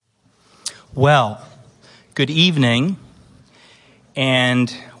Well, good evening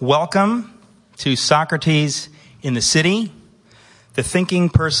and welcome to Socrates in the City, the thinking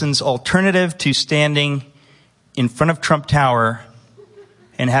person's alternative to standing in front of Trump Tower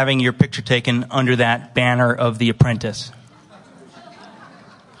and having your picture taken under that banner of The Apprentice.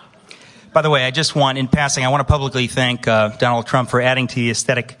 By the way, I want to publicly thank Donald Trump for adding to the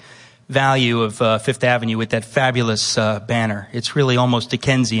aesthetic value of Fifth Avenue with that fabulous banner. It's really almost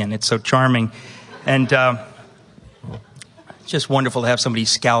Dickensian. It's so charming. And it's just wonderful to have somebody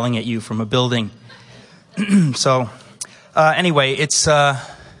scowling at you from a building. Anyway, it's a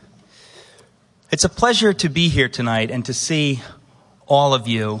pleasure to be here tonight and to see all of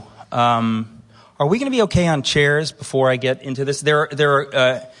you. Are we going to be okay on chairs before I get into this? There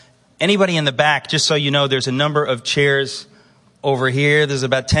are anybody in the back, just so you know, there's a number of chairs over here. There's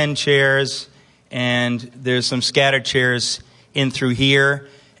about 10 chairs, and there's some scattered chairs in through here.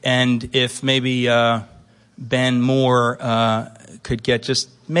 And if maybe Ben Moore could get just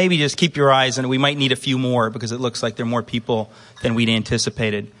keep your eyes on it. We might need a few more because it looks like there are more people than we'd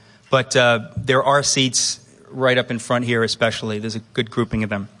anticipated. But there are seats right up in front here especially. There's a good grouping of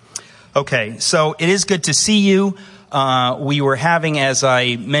them. Okay, so it is good to see you. We were having, as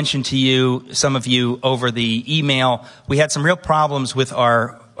I mentioned to you, some of you over the email, we had some real problems with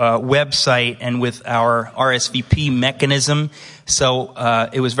our website and with our RSVP mechanism. So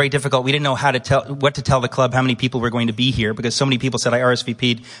it was very difficult. We didn't know what to tell the club, how many people were going to be here, because so many people said I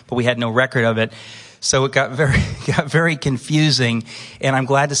RSVP'd, but we had no record of it. So it got very confusing. And I'm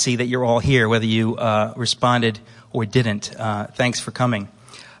glad to see that you're all here, whether you responded or didn't. Thanks for coming.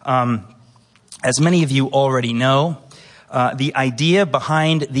 As many of you already know, the idea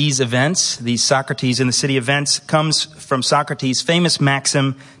behind these events, these Socrates in the City events, comes from Socrates' famous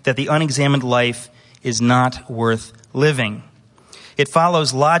maxim that the unexamined life is not worth living. It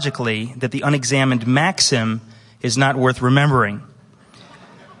follows logically that the unexamined maxim is not worth remembering.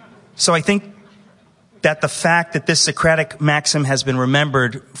 So I think that the fact that this Socratic maxim has been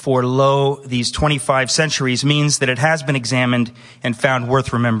remembered for these 25 centuries means that it has been examined and found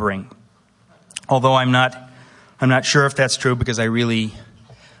worth remembering. Although I'm not sure if that's true because I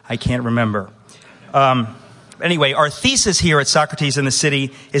can't remember. Anyway, our thesis here at Socrates in the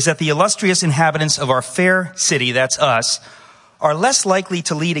City is that the illustrious inhabitants of our fair city, that's us, are less likely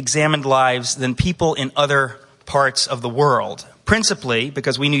to lead examined lives than people in other parts of the world. Principally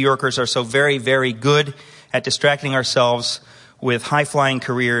because we New Yorkers are so very, very good at distracting ourselves with high-flying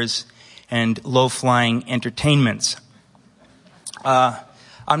careers and low-flying entertainments.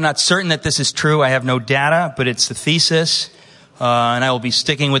 I'm not certain that this is true. I have no data, but it's the thesis, and I will be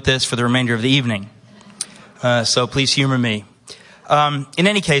sticking with this for the remainder of the evening. So please humor me. In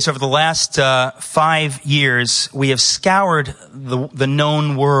any case, over the last 5 years, we have scoured the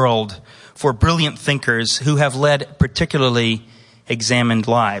known world for brilliant thinkers who have led particularly examined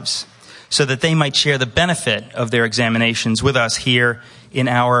lives, so that they might share the benefit of their examinations with us here in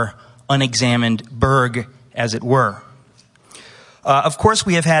our unexamined burg, as it were. Of course,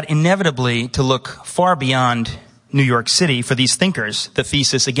 we have had inevitably to look far beyond New York City for these thinkers, the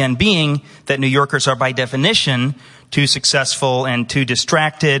thesis again being that New Yorkers are by definition too successful and too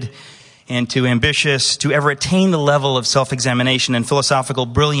distracted and too ambitious to ever attain the level of self-examination and philosophical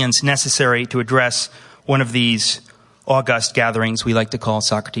brilliance necessary to address one of these august gatherings we like to call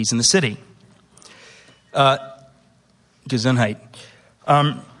Socrates in the City. Gesundheit.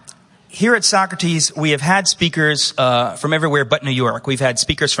 Here at Socrates, we have had speakers from everywhere but New York. We've had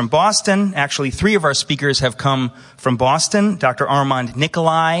speakers from Boston. Actually, 3 of our speakers have come from Boston. Dr. Armand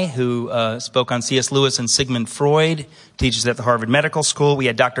Nicolai, who spoke on C.S. Lewis and Sigmund Freud, teaches at the Harvard Medical School. We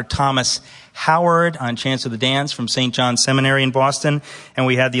had Dr. Thomas Howard on Chance of the Dance from St. John's Seminary in Boston. And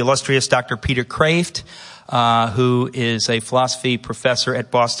we had the illustrious Dr. Peter Kraft, who is a philosophy professor at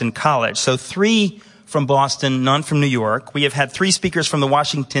Boston College. So 3 from Boston, none from New York. We have had 3 speakers from the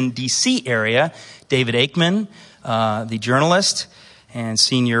Washington, D.C. area. David Aikman, the journalist and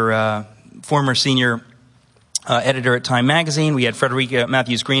former senior editor at Time Magazine. We had Frederica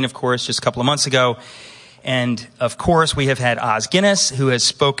Matthews Green, of course, just a couple of months ago. And, of course, we have had Os Guinness, who has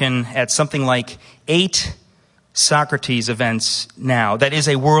spoken at something like 8 Socrates events now. That is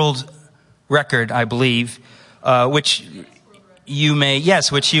a world record, I believe, which you may...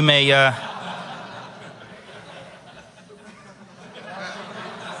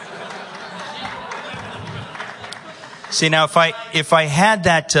 See, now if I had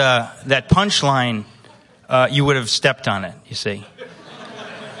that punchline, you would have stepped on it, you see.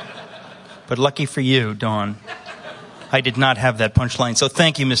 But lucky for you, Dawn, I did not have that punchline. So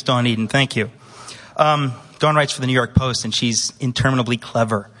thank you, Miss Dawn Eden. Thank you. Dawn writes for the New York Post, and she's interminably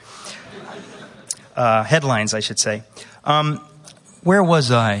clever. headlines, I should say. Where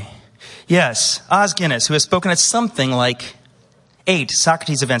was I? Yes, Os Guinness, who has spoken at something like 8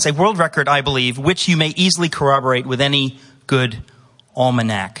 Socrates events, a world record, I believe, which you may easily corroborate with any good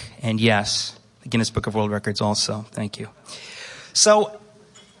almanac. And yes, the Guinness Book of World Records also. Thank you. So,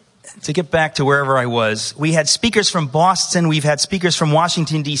 to get back to wherever I was, we had speakers from Boston, we've had speakers from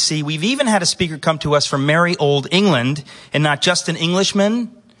Washington, D.C., we've even had a speaker come to us from merry old England, and not just an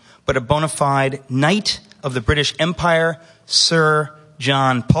Englishman, but a bona fide knight of the British Empire, Sir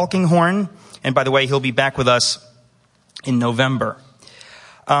John Polkinghorne. And by the way, he'll be back with us in November.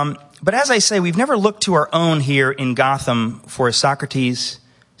 But as I say, we've never looked to our own here in Gotham for a Socrates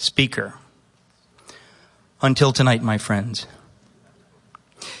speaker. Until tonight, my friends.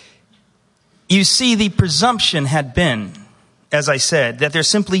 You see, the presumption had been, as I said, that there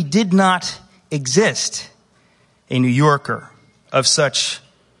simply did not exist a New Yorker of such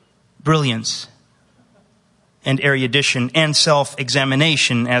brilliance and erudition and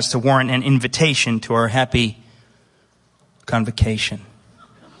self-examination as to warrant an invitation to our happy convocation.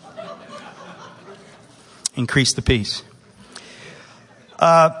 Increase the peace.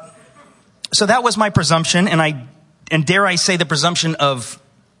 So that was my presumption, and dare I say the presumption of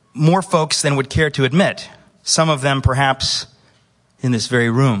more folks than would care to admit. Some of them perhaps in this very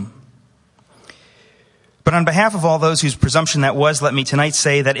room. But on behalf of all those whose presumption that was, let me tonight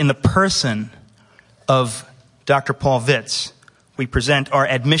say that in the person of Dr. Paul Vitz, we present our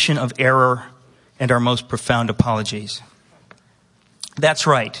admission of error and our most profound apologies. That's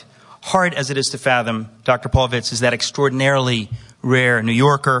right. Hard as it is to fathom, Dr. Paul Vitz is that extraordinarily rare New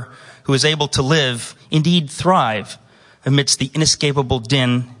Yorker who is able to live, indeed thrive, amidst the inescapable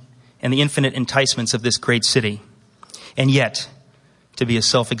din and the infinite enticements of this great city, and yet to be a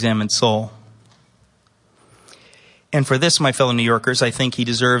self-examined soul. And for this, my fellow New Yorkers, I think he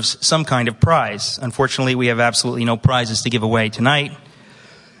deserves some kind of prize. Unfortunately, we have absolutely no prizes to give away tonight,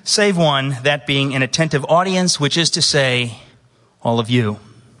 save one, that being an attentive audience, which is to say, all of you.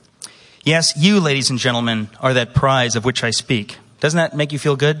 Yes, you, ladies and gentlemen, are that prize of which I speak. Doesn't that make you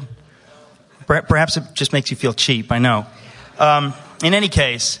feel good? Perhaps it just makes you feel cheap, I know. In any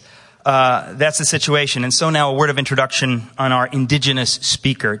case, that's the situation. And so now a word of introduction on our indigenous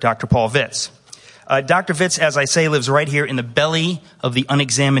speaker, Dr. Paul Vitz. Dr. Vitz, as I say, lives right here in the belly of the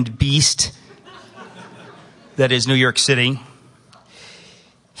unexamined beast that is New York City.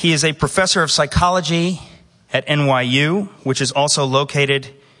 He is a professor of psychology at NYU, which is also located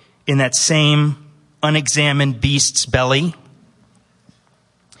in that same unexamined beast's belly.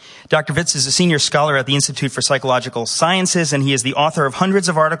 Dr. Vitz is a senior scholar at the Institute for Psychological Sciences, and he is the author of hundreds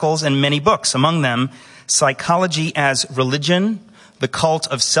of articles and many books, among them Psychology as Religion, The Cult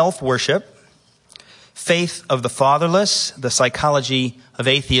of Self-Worship, Faith of the Fatherless, The Psychology of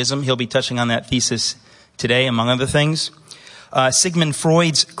Atheism. He'll be touching on that thesis today, among other things. Sigmund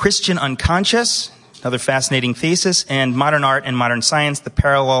Freud's Christian Unconscious, another fascinating thesis, and Modern Art and Modern Science, The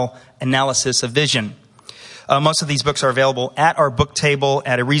Parallel Analysis of Vision. Most of these books are available at our book table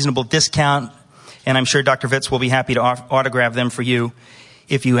at a reasonable discount, and I'm sure Dr. Vitz will be happy to autograph them for you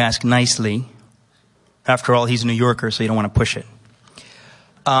if you ask nicely. After all, he's a New Yorker, so you don't want to push it.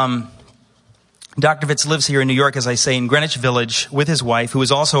 Dr. Vitz lives here in New York, as I say, in Greenwich Village with his wife, who is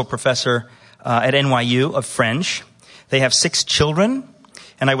also a professor at NYU of French. They have 6 children,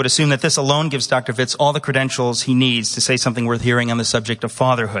 and I would assume that this alone gives Dr. Vitz all the credentials he needs to say something worth hearing on the subject of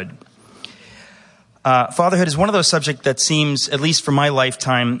fatherhood. Fatherhood is one of those subjects that seems, at least for my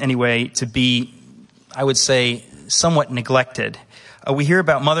lifetime anyway, to be, I would say, somewhat neglected. We hear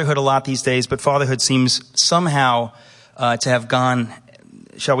about motherhood a lot these days, but fatherhood seems somehow to have gone,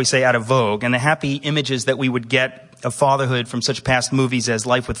 shall we say, out of vogue. And the happy images that we would get of fatherhood from such past movies as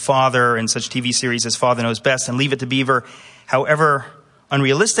Life with Father and such TV series as Father Knows Best and Leave It to Beaver, however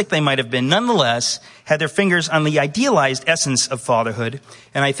unrealistic they might have been, nonetheless had their fingers on the idealized essence of fatherhood,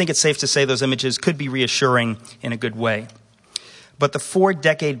 and I think it's safe to say those images could be reassuring in a good way. But the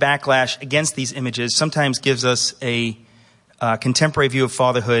 4-decade backlash against these images sometimes gives us a contemporary view of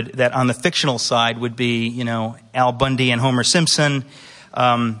fatherhood that on the fictional side would be, Al Bundy and Homer Simpson,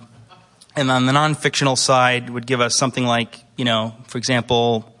 and on the non-fictional side would give us something like, for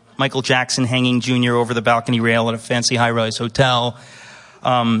example, Michael Jackson hanging Jr. over the balcony rail at a fancy high-rise hotel.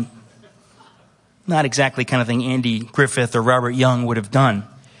 Not exactly kind of thing Andy Griffith or Robert Young would have done.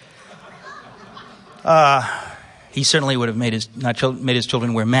 He certainly would have made his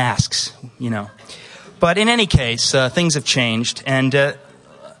children wear masks, But in any case, things have changed, and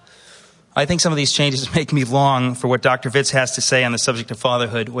I think some of these changes make me long for what Dr. Vitz has to say on the subject of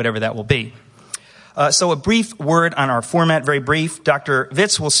fatherhood, whatever that will be. So a brief word on our format, very brief. Dr.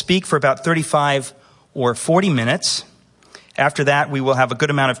 Vitz will speak for about 35 or 40 minutes. After that, we will have a good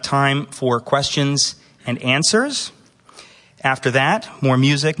amount of time for questions and answers. After that, more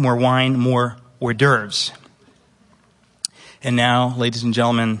music, more wine, more hors d'oeuvres. And now, ladies and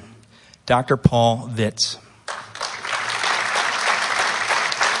gentlemen, Dr. Paul Vitz.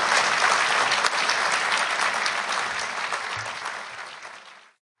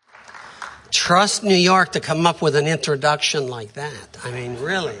 Trust New York to come up with an introduction like that. I mean,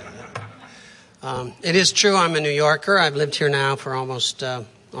 really. It is true I'm a New Yorker. I've lived here now for almost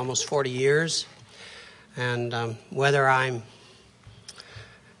 40 years. And whether I'm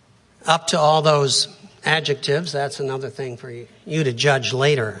up to all those adjectives, that's another thing for you to judge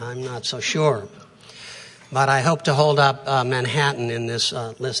later. I'm not so sure. But I hope to hold up Manhattan in this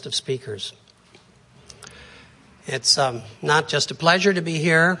list of speakers. It's not just a pleasure to be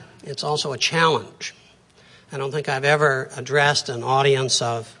here. It's also a challenge. I don't think I've ever addressed an audience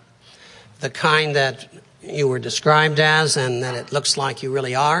of the kind that you were described as and that it looks like you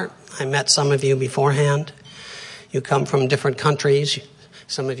really are. I met some of you beforehand. You come from different countries.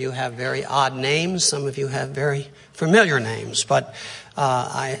 Some of you have very odd names. Some of you have very familiar names. But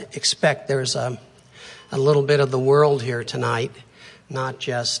I expect there's a little bit of the world here tonight, not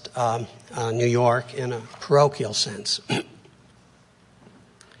just New York in a parochial sense.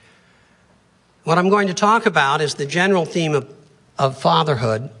 What I'm going to talk about is the general theme of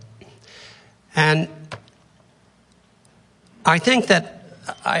fatherhood. And I think that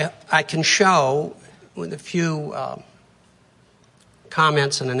I can show with a few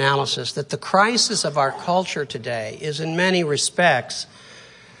comments and analysis that the crisis of our culture today is in many respects,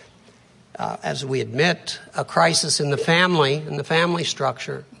 as we admit, a crisis in the family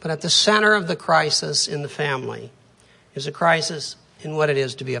structure. But at the center of the crisis in the family is a crisis in what it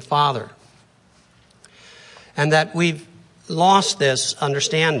is to be a father. And that we've lost this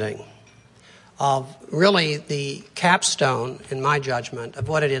understanding of really the capstone, in my judgment, of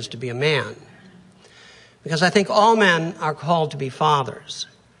what it is to be a man. Because I think all men are called to be fathers.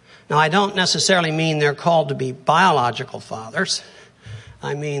 Now, I don't necessarily mean they're called to be biological fathers.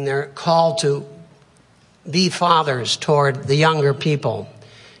 I mean they're called to be fathers toward the younger people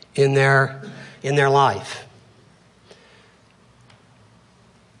in their life.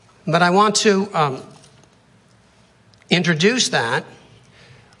 But I want to introduce that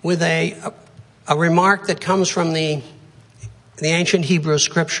with a remark that comes from the ancient Hebrew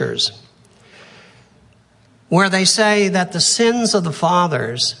scriptures, where they say that the sins of the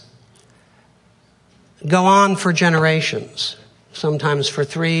fathers go on for generations, sometimes for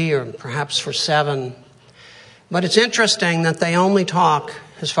 3 or perhaps for 7. But it's interesting that they only talk,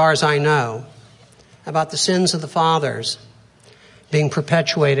 as far as I know, about the sins of the fathers being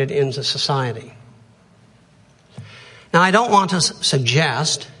perpetuated into society. Now, I don't want to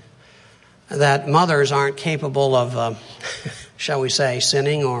suggest that mothers aren't capable of, shall we say,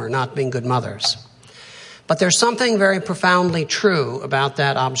 sinning or not being good mothers. But there's something very profoundly true about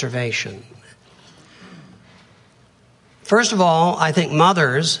that observation. First of all, I think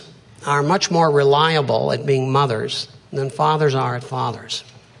mothers are much more reliable at being mothers than fathers are at fathers.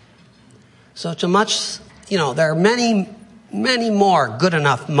 So there are many, many more good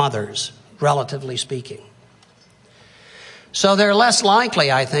enough mothers, relatively speaking. So they're less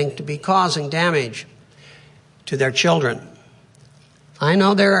likely, I think, to be causing damage to their children. I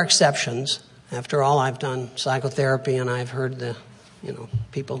know there are exceptions. After all, I've done psychotherapy and I've heard the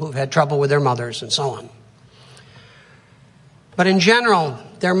people who've had trouble with their mothers and so on. But in general,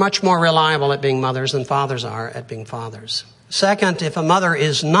 they're much more reliable at being mothers than fathers are at being fathers. Second, if a mother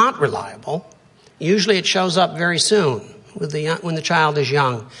is not reliable, usually it shows up very soon when the child is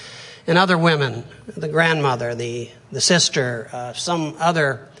young. And other women, the grandmother, the sister, some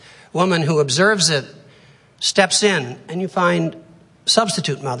other woman who observes it, steps in, and you find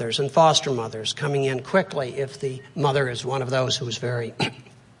substitute mothers and foster mothers coming in quickly if the mother is one of those who is very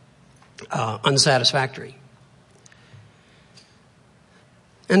unsatisfactory.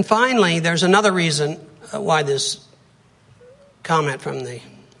 And finally, there's another reason why this comment from the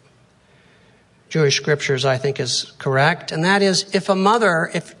Jewish scriptures, I think, is correct, and that is if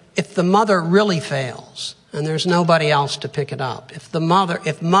the mother really fails and there's nobody else to pick it up,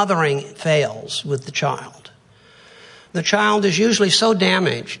 if mothering fails with the child is usually so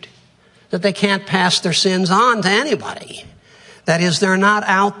damaged that they can't pass their sins on to anybody. That is, they're not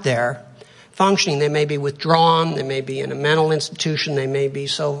out there functioning. They may be withdrawn, they may be in a mental institution, they may be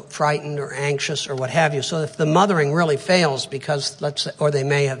so frightened or anxious or what have you. So if the mothering really fails because, or they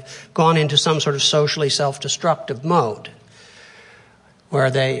may have gone into some sort of socially self-destructive mode, where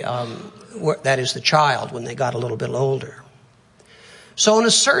that is the child when they got a little bit older. So in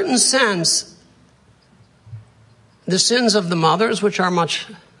a certain sense, The sins of the mothers, which are much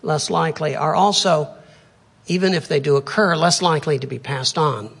less likely, are also, even if they do occur, less likely to be passed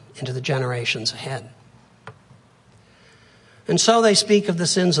on into the generations ahead. And so they speak of the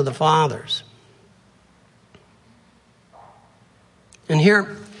sins of the fathers. And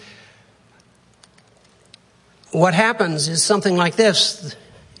here, what happens is something like this.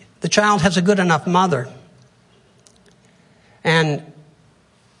 The child has a good enough mother. And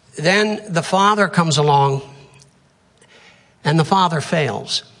then the father comes along, and the father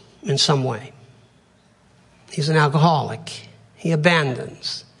fails in some way. He's an alcoholic. He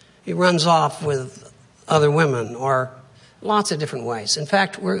abandons. He runs off with other women, or lots of different ways. In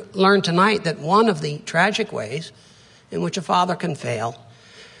fact, we learned tonight that one of the tragic ways in which a father can fail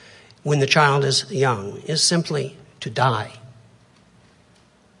when the child is young is simply to die.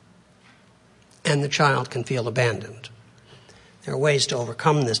 And the child can feel abandoned. There are ways to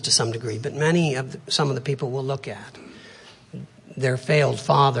overcome this to some degree, but some of the people we'll look at, their failed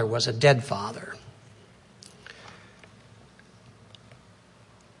father was a dead father.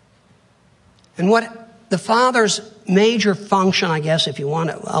 And what the father's major function, I guess, if you want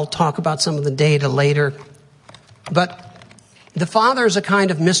to, I'll talk about some of the data later, but the father is a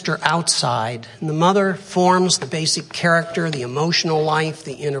kind of Mr. Outside, and the mother forms the basic character, the emotional life,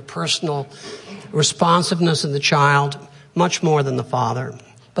 the interpersonal responsiveness of the child, much more than the father.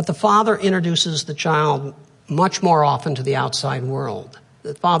 But the father introduces the child much more often to the outside world.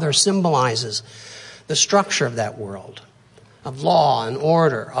 The father symbolizes the structure of that world, of law and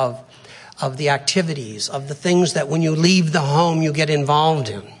order, of the activities, of the things that when you leave the home you get involved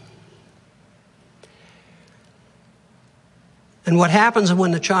in. And what happens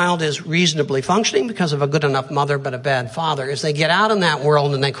when the child is reasonably functioning because of a good enough mother but a bad father is they get out in that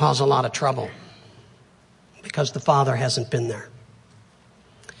world and they cause a lot of trouble because the father hasn't been there.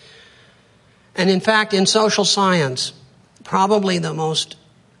 And in fact, in social science, probably the most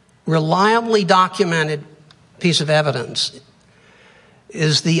reliably documented piece of evidence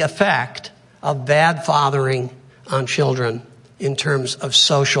is the effect of bad fathering on children in terms of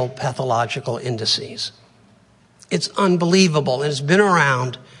social pathological indices. It's unbelievable. It's been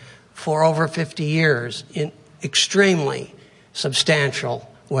around for over 50 years in extremely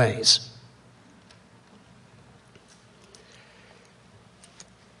substantial ways.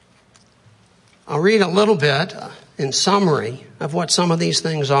 I'll read a little bit in summary of what some of these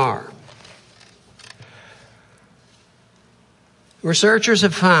things are. Researchers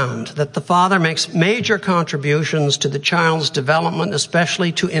have found that the father makes major contributions to the child's development,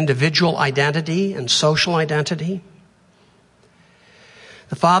 especially to individual identity and social identity.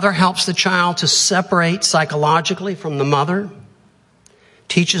 The father helps the child to separate psychologically from the mother,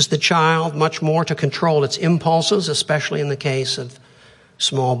 teaches the child much more to control its impulses, especially in the case of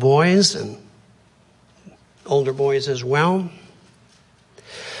small boys and older boys as well.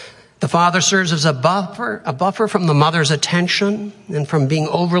 The father serves as a buffer from the mother's attention and from being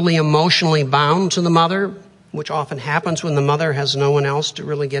overly emotionally bound to the mother, which often happens when the mother has no one else to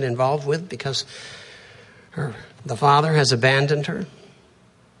really get involved with because the father has abandoned her.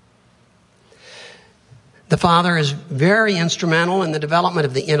 The father is very instrumental in the development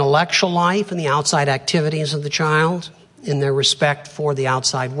of the intellectual life and the outside activities of the child, in their respect for the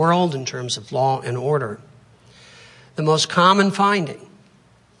outside world in terms of law and order. The most common finding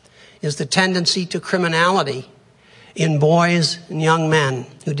is the tendency to criminality in boys and young men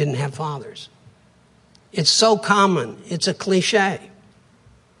who didn't have fathers. It's so common. It's a cliche.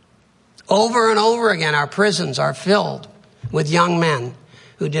 Over and over again, our prisons are filled with young men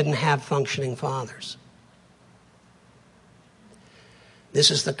who didn't have functioning fathers. This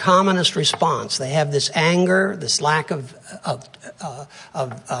is the commonest response. They have this anger, this lack of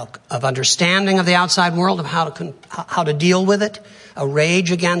understanding of the outside world, of how to deal with it, a rage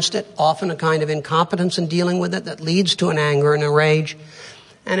against it, often a kind of incompetence in dealing with it that leads to an anger and a rage,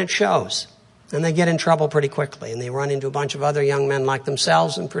 and it shows. And they get in trouble pretty quickly, and they run into a bunch of other young men like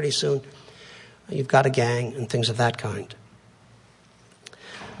themselves, and pretty soon you've got a gang and things of that kind.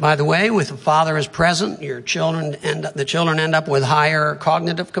 By the way, with the father is present, the children end up with higher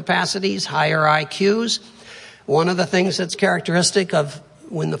cognitive capacities, higher IQs. One of the things that's characteristic of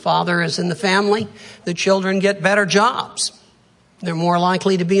when the father is in the family, the children get better jobs. They're more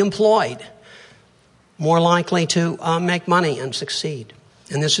likely to be employed, more likely to make money and succeed.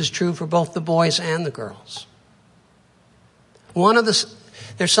 And this is true for both the boys and the girls.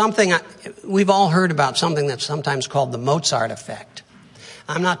 There's something, we've all heard about something that's sometimes called the Mozart effect.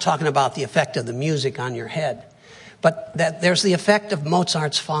 I'm not talking about the effect of the music on your head, but that there's the effect of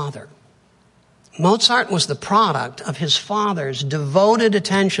Mozart's father. Mozart was the product of his father's devoted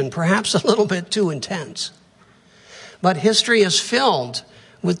attention, perhaps a little bit too intense, But history is filled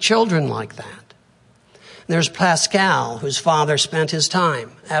with children like that. There's Pascal, whose father spent his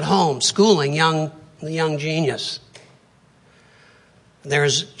time at home schooling the young genius.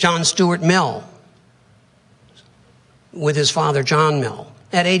 There's John Stuart Mill with his father, John Mill.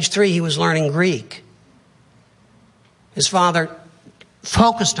 At age 3, he was learning Greek. His father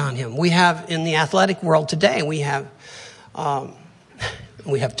focused on him. We have, in the athletic world today, we have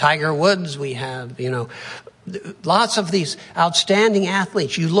Tiger Woods, we have, lots of these outstanding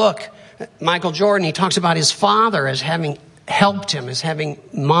athletes. You look, Michael Jordan, he talks about his father as having helped him, as having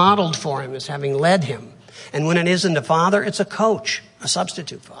modeled for him, as having led him. And when it isn't a father, it's a coach, a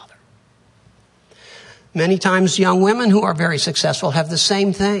substitute father. Many times young women who are very successful have the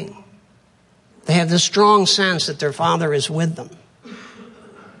same thing. They have this strong sense that their father is with them.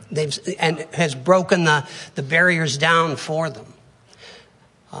 And has broken the barriers down for them.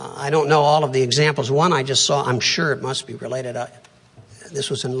 I don't know all of the examples. One I just saw, I'm sure it must be related. This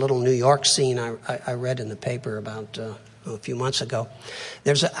was in a little New York scene I read in the paper about a few months ago.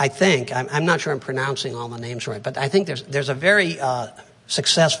 I'm not sure I'm pronouncing all the names right, but I think there's a very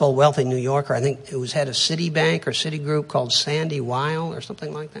successful, wealthy New Yorker, I think it was head of Citibank or Citigroup, called Sandy Weil or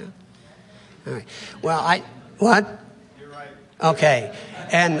something like that. All right. Well, what? You're right. Okay.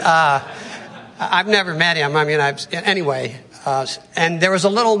 And I've never met him. I mean, anyway. And there was a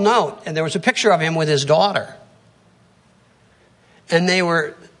little note, and there was a picture of him with his daughter. And they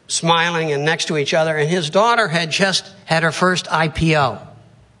were smiling and next to each other, and his daughter had just had her first IPO.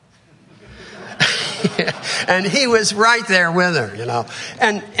 And he was right there with her,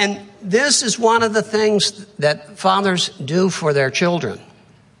 And this is one of the things that fathers do for their children.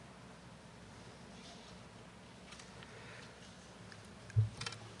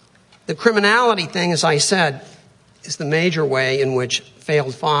 The criminality thing, as I said, is the major way in which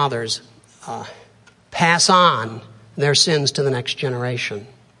failed fathers pass on their sins to the next generation.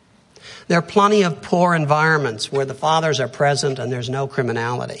 There are plenty of poor environments where the fathers are present and there's no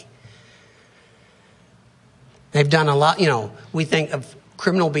criminality. They've done a lot, we think of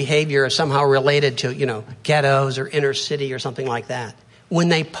criminal behavior as somehow related to, ghettos or inner city or something like that. When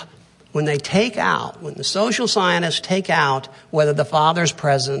the social scientists take out whether the father's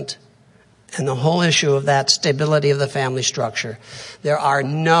present and the whole issue of that stability of the family structure, there are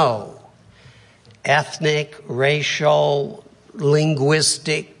no ethnic, racial,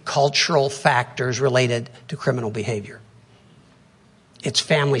 linguistic, cultural factors related to criminal behavior. It's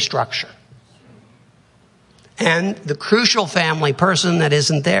family structure. And the crucial family person that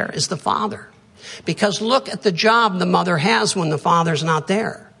isn't there is the father. Because look at the job the mother has when the father's not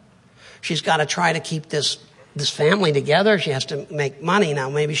there. She's got to try to keep this family together. She has to make money.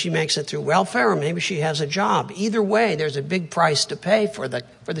 Now, maybe she makes it through welfare, or maybe she has a job. Either way, there's a big price to pay for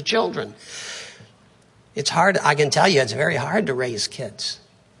the children. It's hard. I can tell you, it's very hard to raise kids.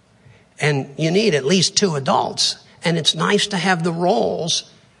 And you need at least 2 adults. And it's nice to have the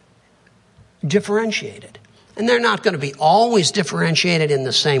roles differentiated. And they're not going to be always differentiated in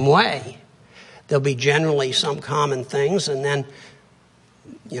the same way. There'll be generally some common things, and then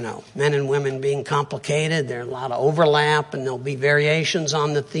men and women being complicated, there's a lot of overlap, and there'll be variations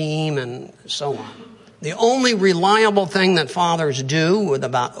on the theme and so on. The only reliable thing that fathers do, with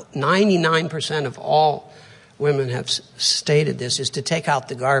about 99% of all women have stated this, is to take out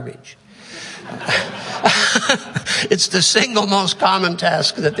the garbage. It's the single most common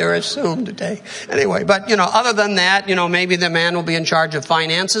task that they're assumed to take. Anyway, but, other than that, maybe the man will be in charge of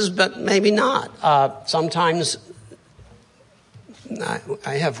finances, but maybe not. Sometimes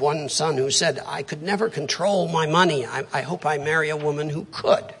I have one son who said, I could never control my money. I hope I marry a woman who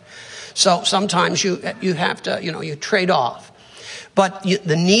could. So sometimes you have to, you trade off. But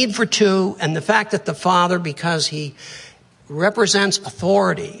the need for 2 and the fact that the father, because he represents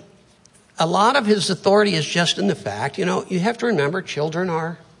authority, a lot of his authority is just in the fact, you have to remember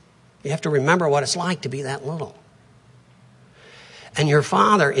you have to remember what it's like to be that little. And your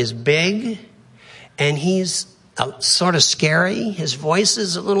father is big, and he's sort of scary. His voice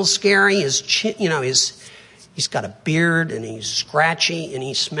is a little scary. His chin, he's got a beard, and he's scratchy, and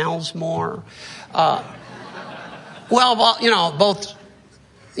he smells more. Both,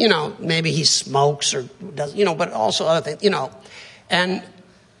 maybe he smokes or does, but also other things,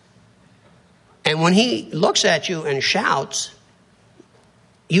 And when he looks at you and shouts,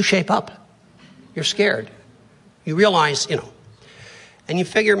 you shape up. You're scared. You realize, and you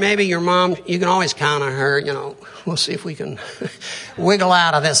figure maybe your mom, you can always count on her, we'll see if we can wiggle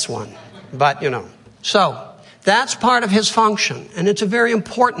out of this one. But, so that's part of his function. And it's a very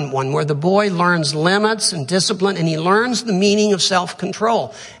important one, where the boy learns limits and discipline, and he learns the meaning of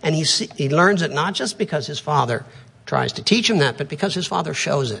self-control. And he learns it not just because his father tries to teach him that, but because his father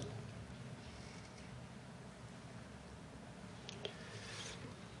shows it.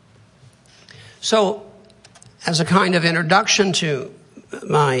 So, as a kind of introduction to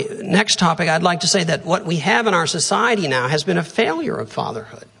my next topic, I'd like to say that what we have in our society now has been a failure of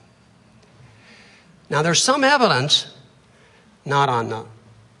fatherhood. Now, there's some evidence, not on the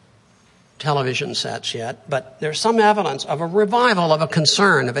television sets yet, but there's some evidence of a revival of a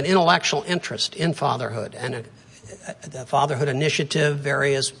concern, of an intellectual interest in fatherhood. And the Fatherhood Initiative,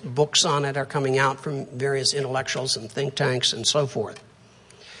 various books on it are coming out from various intellectuals and think tanks and so forth.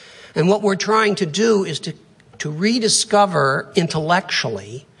 And what we're trying to do is to rediscover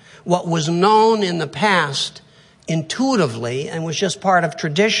intellectually what was known in the past intuitively and was just part of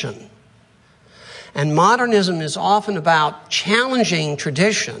tradition. And modernism is often about challenging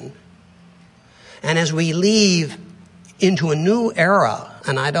tradition. And as we leave into a new era,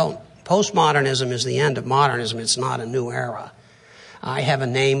 and postmodernism is the end of modernism, it's not a new era. I have a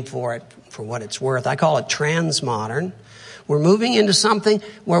name for it for what it's worth. I call it transmodern. We're moving into something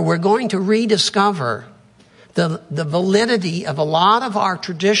where we're going to rediscover the validity of a lot of our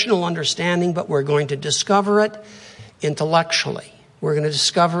traditional understanding, but we're going to discover it intellectually. We're going to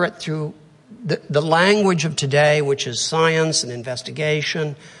discover it through the language of today, which is science and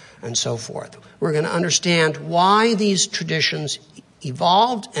investigation and so forth. We're going to understand why these traditions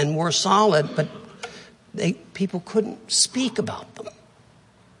evolved and were solid, but people couldn't speak about them.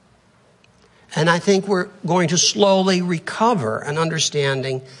 And I think we're going to slowly recover an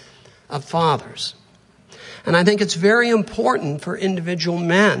understanding of fathers. And I think it's very important for individual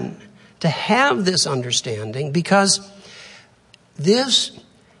men to have this understanding, because this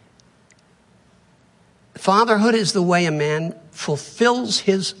fatherhood is the way a man fulfills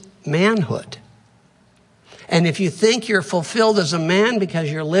his manhood. And if you think you're fulfilled as a man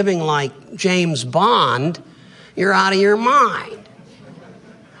because you're living like James Bond, you're out of your mind.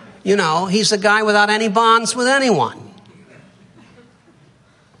 You know, he's a guy without any bonds with anyone.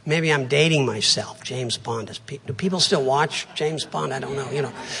 Maybe I'm dating myself. James Bond. Do people still watch James Bond? I don't know, you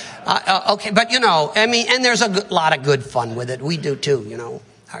know. Okay, but you know, I mean, and there's a lot of good fun with it. We do too, you know.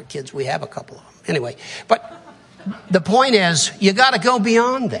 Our kids, we have a couple of them. Anyway, but the point is, you got to go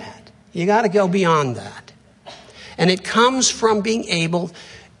beyond that. You got to go beyond that. And it comes from being able,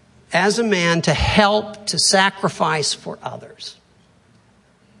 as a man, to help, to sacrifice for others.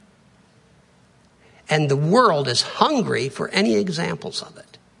 And the world is hungry for any examples of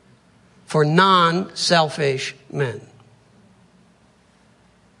it, for non-selfish men.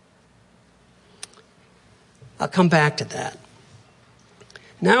 I'll come back to that.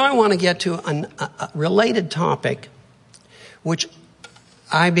 Now I want to get to a related topic, which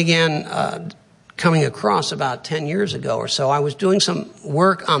I began coming across about 10 years ago or so. I was doing some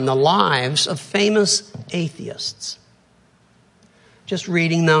work on the lives of famous atheists, just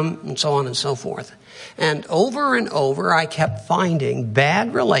reading them and so on and so forth. And over, I kept finding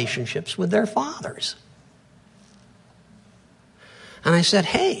bad relationships with their fathers. And I said,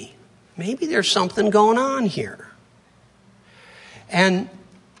 hey, maybe there's something going on here. And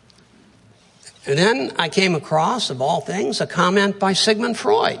then I came across, of all things, a comment by Sigmund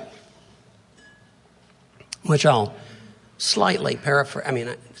Freud, which I'll slightly paraphrase. I mean,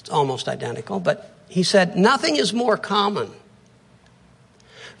 it's almost identical, but he said, nothing is more common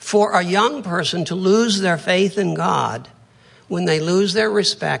for a young person to lose their faith in God when they lose their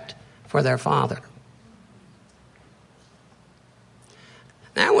respect for their father.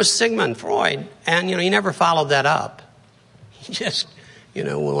 That was Sigmund Freud, and, you know, he never followed that up. He just, you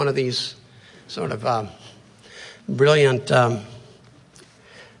know, one of these sort of brilliant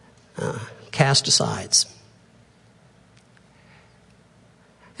cast-asides.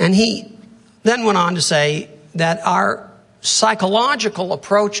 And he then went on to say that our psychological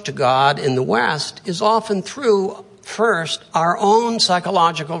approach to God in the West is often through, first, our own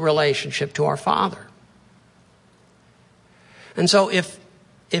psychological relationship to our Father. And so if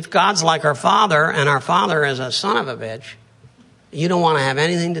God's like our Father and our Father is a son of a bitch, you don't want to have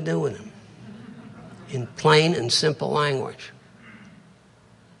anything to do with him, in plain and simple language.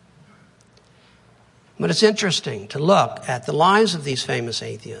 But it's interesting to look at the lives of these famous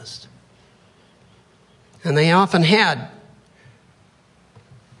atheists. And they often had,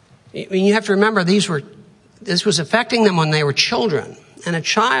 I mean, you have to remember this was affecting them when they were children. And a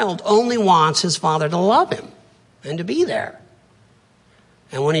child only wants his father to love him and to be there.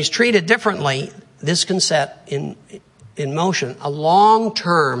 And when he's treated differently, this can set in motion a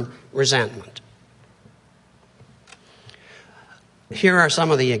long-term resentment. Here are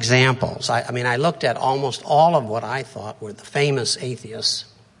some of the examples. I looked at almost all of what I thought were the famous atheists.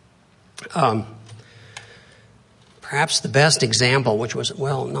 Perhaps the best example, which was,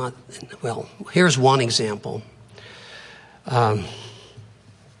 here's one example. Let's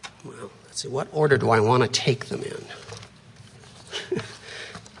see, what order do I want to take them in?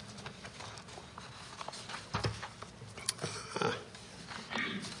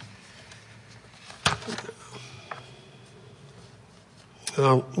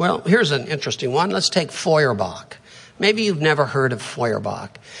 Here's an interesting one. Let's take Feuerbach. Maybe you've never heard of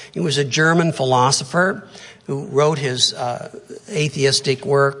Feuerbach. He was a German philosopher who wrote his atheistic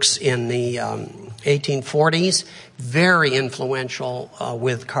works in the 1840s. Very influential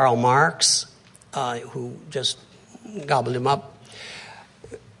with Karl Marx, who just gobbled him up.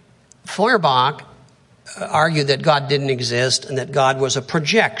 Feuerbach argued that God didn't exist and that God was a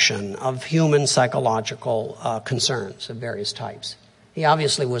projection of human psychological concerns of various types. He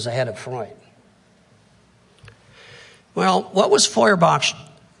obviously was ahead of Freud. Well, what was Feuerbach's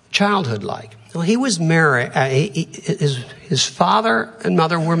childhood like? Well, he was married. His father and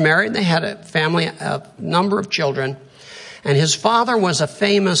mother were married. They had a family, a number of children. And his father was a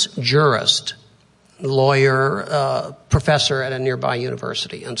famous jurist, lawyer, professor at a nearby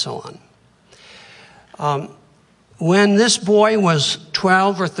university, and so on. When this boy was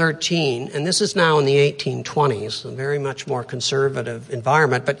 12 or 13, and this is now in the 1820s, a very much more conservative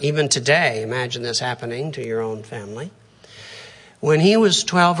environment, but even today, imagine this happening to your own family. When he was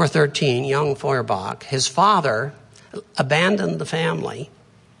 12 or 13, young Feuerbach, his father abandoned the family,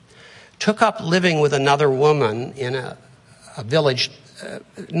 took up living with another woman in a village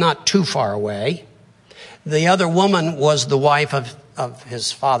not too far away. The other woman was the wife of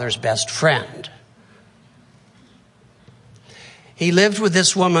his father's best friend. He lived with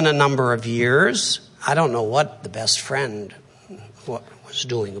this woman a number of years. I don't know what the best friend was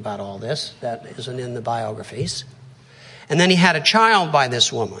doing about all this. That isn't in the biographies. And then he had a child by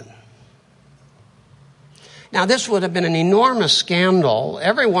this woman. Now, this would have been an enormous scandal.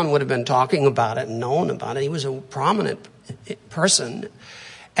 Everyone would have been talking about it and known about it. He was a prominent person.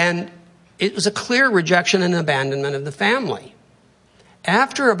 And it was a clear rejection and abandonment of the family.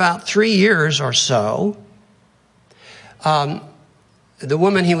 After about 3 years or so, the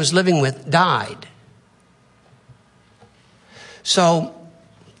woman he was living with died. So,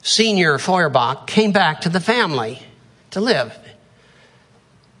 senior Feuerbach came back to the family to live.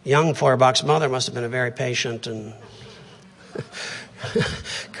 Young Feuerbach's mother must have been a very patient and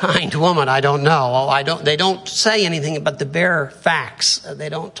kind woman. I don't know. They don't say anything but the bare facts. They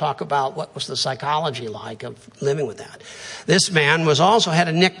don't talk about what was the psychology like of living with that. This man also had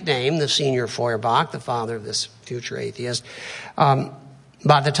a nickname, the senior Feuerbach, the father of this future atheist.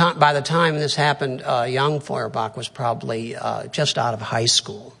 By the time this happened, young Feuerbach was probably just out of high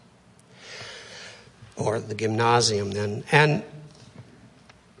school or the gymnasium then. And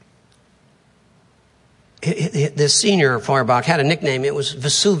this senior Feuerbach had a nickname. It was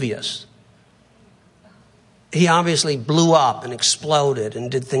Vesuvius. He obviously blew up and exploded and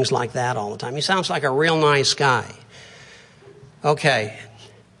did things like that all the time. He sounds like a real nice guy. Okay.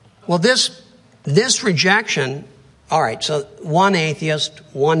 Well, this rejection, all right, so one atheist,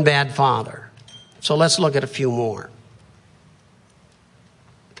 one bad father. So let's look at a few more.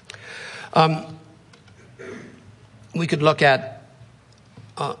 We could look at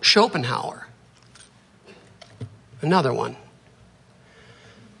Schopenhauer. Another one.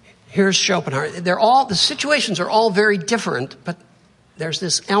 Here's Schopenhauer. The situations are all very different, but there's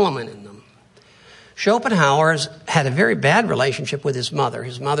this element in them. Schopenhauer's had a very bad relationship with his mother.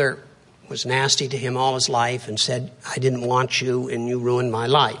 His mother was nasty to him all his life and said, "I didn't want you and you ruined my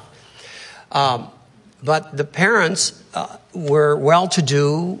life." But the parents were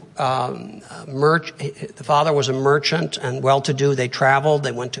well-to-do. The father was a merchant and well-to-do. They traveled.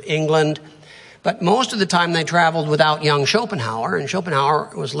 They went to England. But most of the time they traveled without young Schopenhauer, and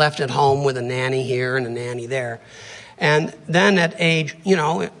Schopenhauer was left at home with a nanny here and a nanny there. And then at age,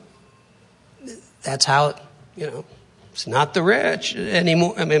 that's how, it's not the rich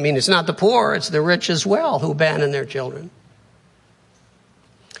anymore. I mean, it's not the poor, it's the rich as well who abandon their children.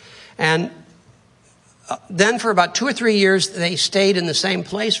 And then for about 2 or 3 years, they stayed in the same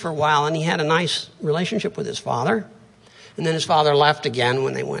place for a while, and he had a nice relationship with his father. And then his father left again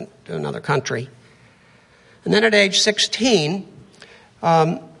when they went to another country. And then at age 16,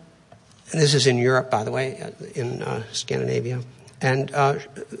 and this is in Europe, by the way, in Scandinavia, and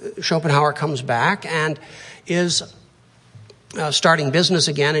Schopenhauer comes back and is starting business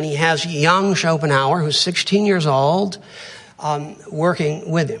again, and he has young Schopenhauer, who's 16 years old, working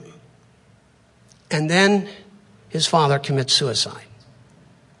with him. And then his father commits suicide.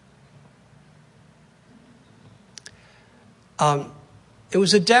 It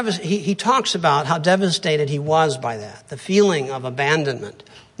was he talks about how devastated he was by that, the feeling of abandonment.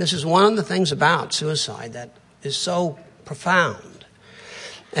 This is one of the things about suicide that is so profound,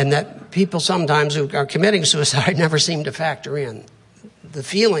 and that people sometimes who are committing suicide never seem to factor in. The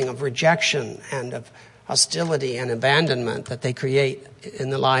feeling of rejection and of hostility and abandonment that they create in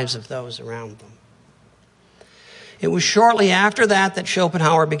the lives of those around them. It was shortly after that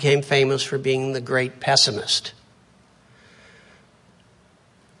Schopenhauer became famous for being the great pessimist.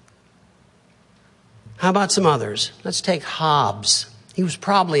 How about some others? Let's take Hobbes. He was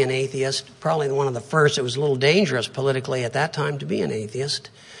probably an atheist, probably one of the first. It was a little dangerous politically at that time to be an atheist.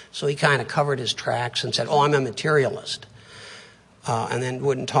 So he kind of covered his tracks and said, I'm a materialist. And then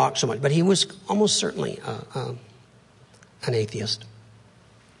wouldn't talk so much. But he was almost certainly an atheist.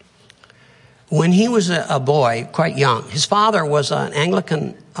 When he was a boy, quite young, his father was an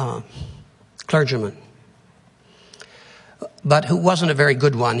Anglican clergyman, but who wasn't a very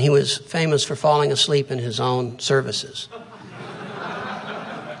good one. He was famous for falling asleep in his own services.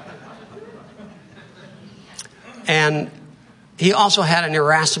 And he also had an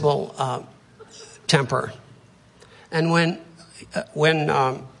irascible temper. And when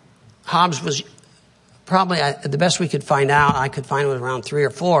Hobbes was probably, the best we could find out, I could find it was around 3 or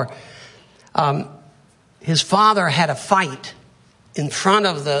 4, his father had a fight in front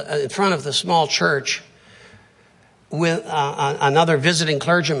of the small church with another visiting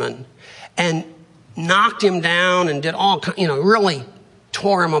clergyman, and knocked him down and did all, really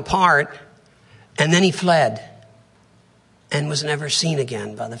tore him apart, and then he fled and was never seen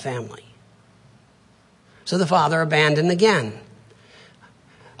again by the family. So the father abandoned again.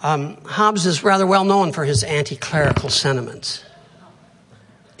 Hobbes is rather well known for his anti-clerical sentiments,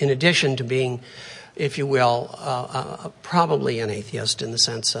 in addition to being, if you will, probably an atheist in the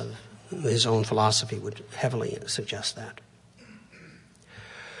sense of his own philosophy would heavily suggest that.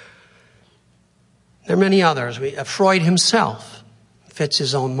 There are many others. Freud himself fits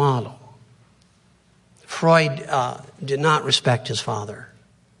his own model. Freud did not respect his father.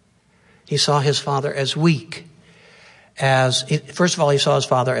 He saw his father as weak. First of all, he saw his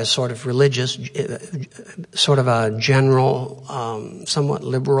father as sort of religious, sort of a general, somewhat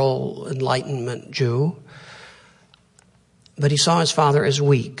liberal Enlightenment Jew. But he saw his father as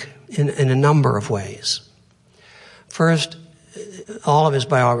weak in a number of ways. First, all of his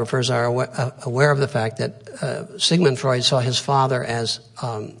biographers are aware of the fact that Sigmund Freud saw his father as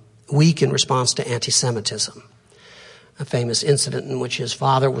weak in response to anti-Semitism. A famous incident in which his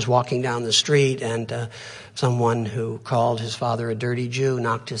father was walking down the street and someone who called his father a dirty Jew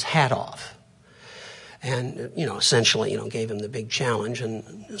knocked his hat off. And, essentially, gave him the big challenge.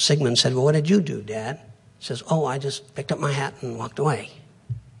 And Sigmund said, "Well, what did you do, Dad?" He says, "I just picked up my hat and walked away."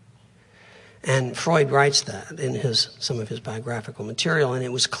 And Freud writes that in some of his biographical material, and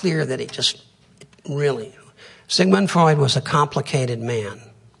it was clear that Sigmund Freud was a complicated man,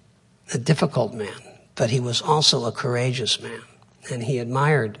 a difficult man, but he was also a courageous man, and he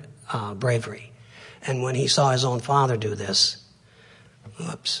admired bravery. And when he saw his own father do this,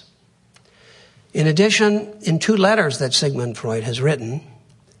 whoops. In addition, in 2 letters that Sigmund Freud has written,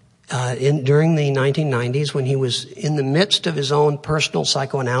 during the 1990s, when he was in the midst of his own personal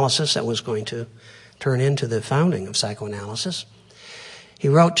psychoanalysis that was going to turn into the founding of psychoanalysis, he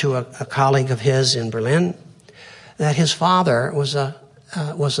wrote to a colleague of his in Berlin that his father was a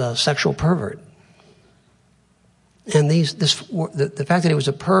sexual pervert. And the fact that he was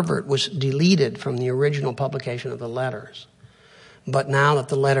a pervert was deleted from the original publication of the letters. But now that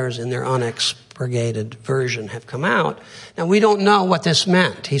the letters in their unexpurgated version have come out, now we don't know what this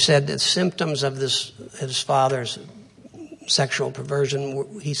meant. He said that symptoms of his father's sexual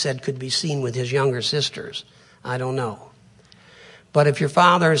perversion, he said, could be seen with his younger sisters. I don't know. But if your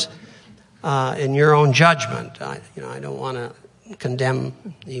father's, in your own judgment, I don't want to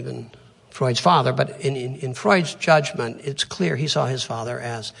condemn even Freud's father, but in Freud's judgment, it's clear he saw his father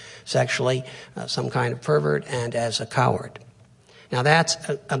as sexually some kind of pervert and as a coward. Now that's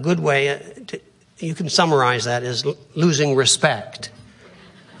a good way you can summarize that as losing respect.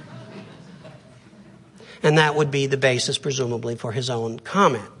 And that would be the basis, presumably, for his own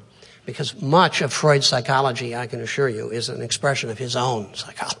comment. Because much of Freud's psychology, I can assure you, is an expression of his own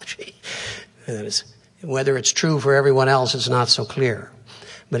psychology. That is, whether it's true for everyone else is not so clear.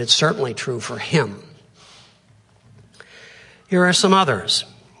 But it's certainly true for him. Here are some others.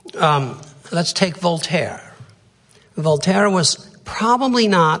 Let's take Voltaire. Voltaire was probably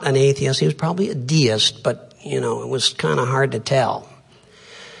not an atheist. He was probably a deist, but, it was kind of hard to tell.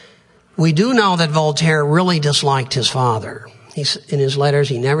 We do know that Voltaire really disliked his father. In his letters,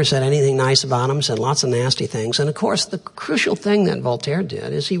 he never said anything nice about him, said lots of nasty things. And of course, the crucial thing that Voltaire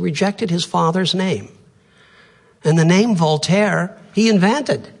did is he rejected his father's name. And the name Voltaire, he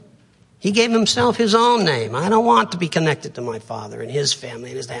invented. He gave himself his own name. I don't want to be connected to my father and his family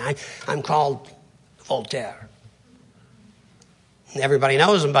and his name. I'm called Voltaire. And everybody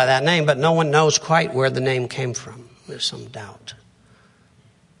knows him by that name, but no one knows quite where the name came from. There's some doubt.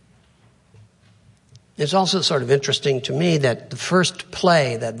 It's also sort of interesting to me that the first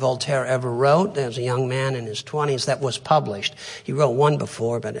play that Voltaire ever wrote as a young man in his 20s that was published, he wrote one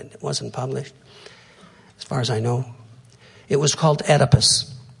before, but it wasn't published, as far as I know. It was called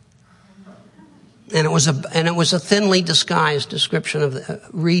Oedipus. And it was a thinly disguised description of the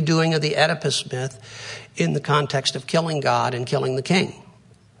redoing of the Oedipus myth in the context of killing God and killing the king.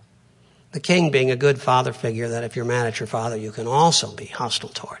 The king being a good father figure that if you're mad at your father, you can also be hostile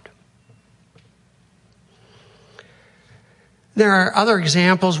toward. There are other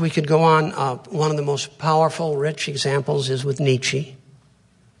examples we could go on. One of the most powerful, rich examples is with Nietzsche,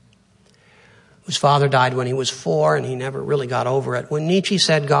 whose father died when he was 4, and he never really got over it. When Nietzsche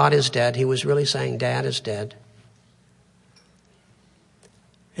said God is dead, he was really saying Dad is dead.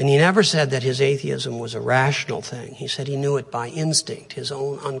 And he never said that his atheism was a rational thing. He said he knew it by instinct. His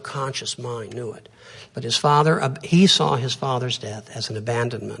own unconscious mind knew it. But he saw his father's death as an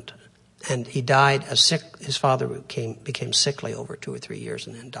abandonment. And he died his father became sickly over 2 or 3 years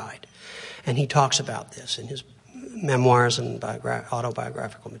and then died. And he talks about this in his memoirs and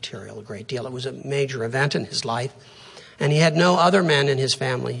autobiographical material a great deal. It was a major event in his life. And he had no other men in his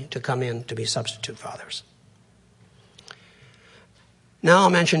family to come in to be substitute fathers. Now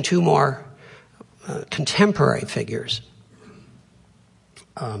I'll mention 2 more contemporary figures.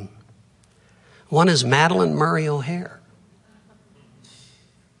 One is Madalyn Murray O'Hair.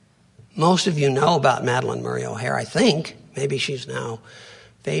 Most of you know about Madalyn Murray O'Hair, I think. Maybe she's now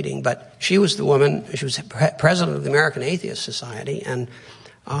fading, but she was the woman, she was president of the American Atheist Society and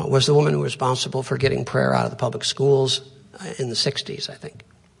was the woman who was responsible for getting prayer out of the public schools in the 60s, I think.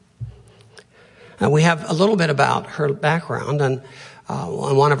 We have a little bit about her background, and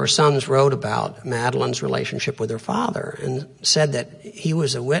one of her sons wrote about Madalyn's relationship with her father and said that he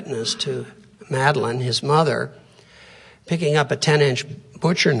was a witness to Madalyn, his mother, picking up a 10-inch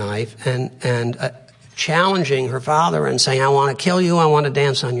butcher knife and challenging her father and saying, I want to kill you, I want to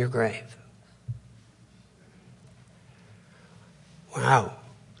dance on your grave. Wow.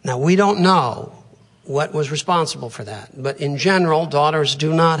 Now, we don't know what was responsible for that, but in general, daughters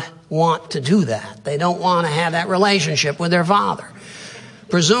do not want to do that. They don't want to have that relationship with their father.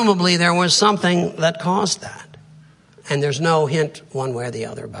 Presumably, there was something that caused that, and there's no hint one way or the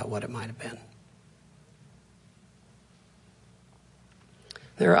other about what it might have been.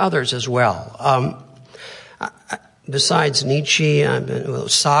 There are others as well. Besides Nietzsche,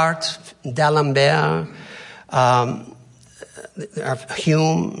 Sartre, D'Alembert,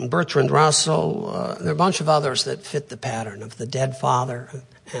 Hume, Bertrand Russell, there are a bunch of others that fit the pattern of the dead father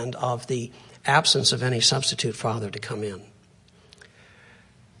and of the absence of any substitute father to come in.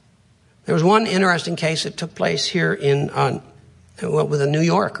 There was one interesting case that took place here with a New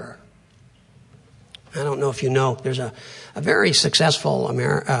Yorker. I don't know if you know, there's a very successful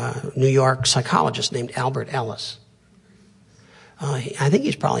New York psychologist named Albert Ellis. I think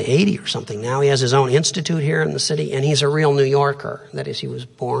he's probably 80 or something now. He has his own institute here in the city, and he's a real New Yorker. That is, he was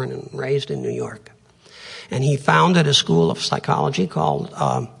born and raised in New York. And he founded a school of psychology called,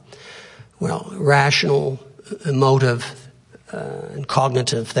 rational, emotive, and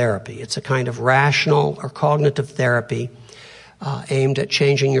cognitive therapy. It's a kind of rational or cognitive therapy aimed at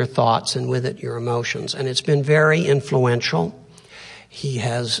changing your thoughts and with it your emotions. And it's been very influential. He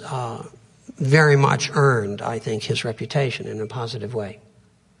has very much earned, I think, his reputation in a positive way.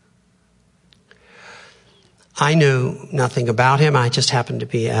 I knew nothing about him. I just happened to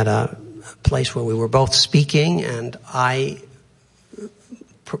be at a place where we were both speaking, and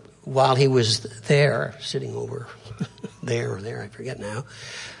while he was there, sitting over there or there, I forget now,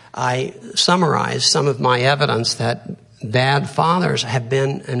 I summarized some of my evidence that bad fathers have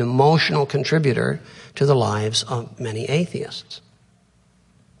been an emotional contributor to the lives of many atheists.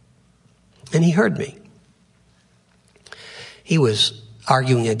 And he heard me. He was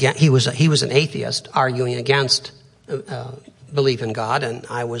arguing against, he was an atheist arguing against belief in God, and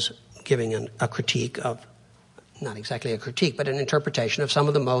I was giving a critique of, not exactly a critique, but an interpretation of some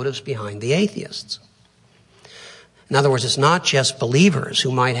of the motives behind the atheists. In other words, it's not just believers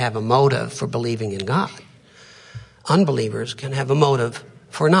who might have a motive for believing in God. Unbelievers can have a motive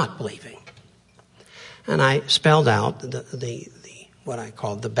for not believing. And I spelled out the what I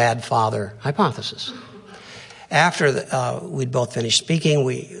called the bad father hypothesis. after we'd both finished speaking,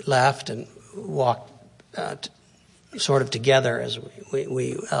 we left and walked sort of together as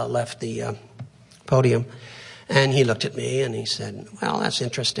we left the podium. And he looked at me and he said, well, that's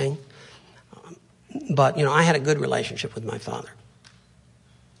interesting. But, I had a good relationship with my father.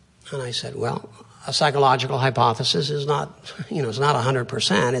 And I said, well, a psychological hypothesis is not, it's not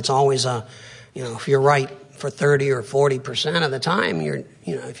 100%. It's always if you're right for 30 or 40% of the time,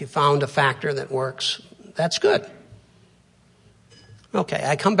 if you found a factor that works, that's good. Okay,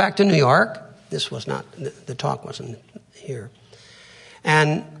 I come back to New York. This was not, the talk wasn't here.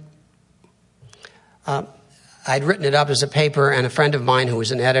 And I'd written it up as a paper, and a friend of mine who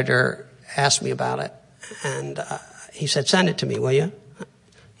was an editor asked me about it. And he said, send it to me, will you?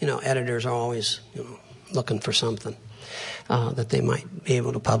 Editors are always, looking for something that they might be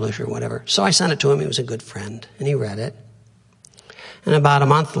able to publish or whatever. So I sent it to him. He was a good friend, and he read it. And about a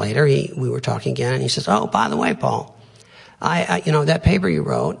month later, we were talking again, and he says, oh, by the way, Paul, I that paper you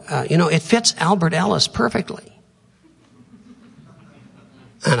wrote, it fits Albert Ellis perfectly.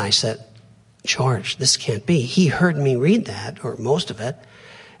 And I said, George, this can't be. He heard me read that, or most of it,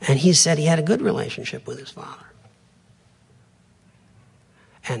 and he said he had a good relationship with his father.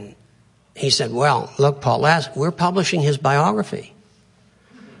 And he said, well, look, Paul, we're publishing his biography.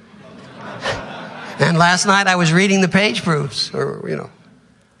 And last night I was reading the page proofs, and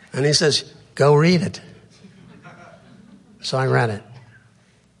he says, go read it. So I read it.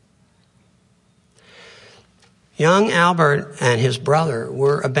 Young Albert and his brother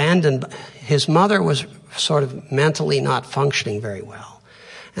were abandoned. His mother was sort of mentally not functioning very well.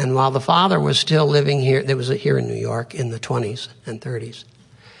 And while the father was still living here, here in New York in the 20s and 30s,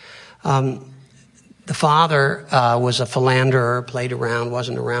 the father was a philanderer, played around,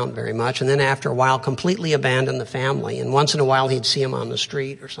 wasn't around very much, and then after a while completely abandoned the family. And once in a while he'd see him on the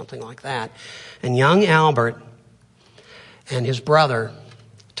street or something like that. And young Albert and his brother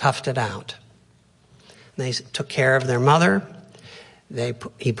toughed it out. They took care of their mother.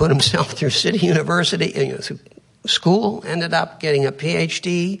 He put himself through City University, through school, ended up getting a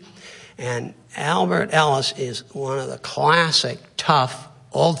PhD. And Albert Ellis is one of the classic, tough,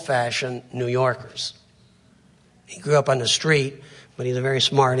 old-fashioned New Yorkers. He grew up on the street, but he's a very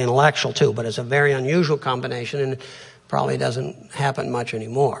smart intellectual too. But it's a very unusual combination, and it probably doesn't happen much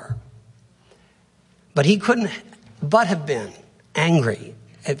anymore. But he couldn't but have been angry.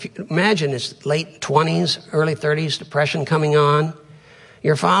 If you imagine his late 20s, early 30s, depression coming on.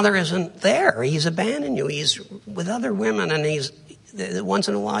 Your father isn't there. He's abandoned you. He's with other women, and once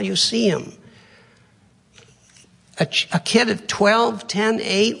in a while you see him. A kid of 12, 10,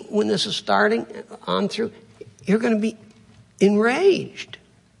 8, when this is starting on through, you're going to be enraged.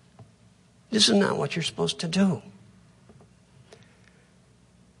 This is not what you're supposed to do.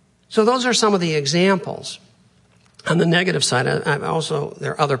 So those are some of the examples. On the negative side,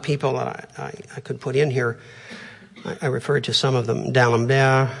 there are other people that I could put in here. I referred to some of them: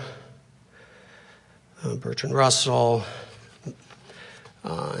 D'Alembert, Bertrand Russell,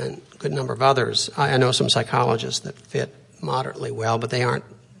 and a good number of others. I know some psychologists that fit moderately well, but they aren't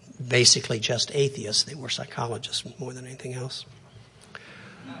basically just atheists. They were psychologists more than anything else.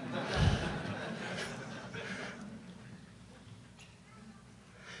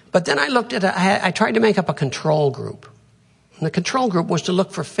 But then I tried to make up a control group. And the control group was to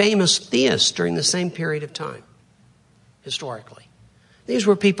look for famous theists during the same period of time, historically. These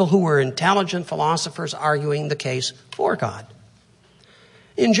were people who were intelligent philosophers arguing the case for God.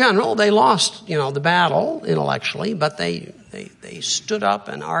 In general, they lost, the battle intellectually, but they stood up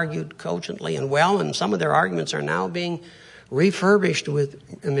and argued cogently and well, and some of their arguments are now being refurbished with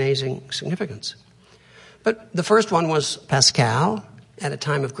amazing significance. But the first one was Pascal, at a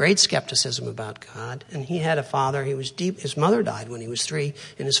time of great skepticism about God, and he had a father. His mother died when he was 3,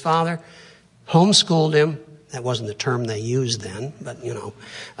 and his father homeschooled him. That wasn't the term they used then, but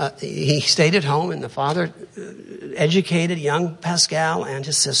he stayed at home, and the father educated young Pascal and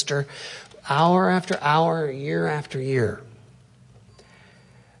his sister hour after hour, year after year.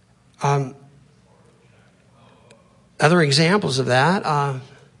 Other examples of that,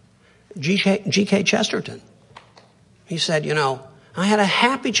 G.K. Chesterton. He said, I had a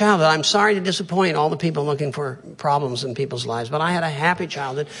happy childhood. I'm sorry to disappoint all the people looking for problems in people's lives, but I had a happy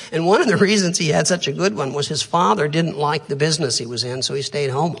childhood. And one of the reasons he had such a good one was his father didn't like the business he was in, so he stayed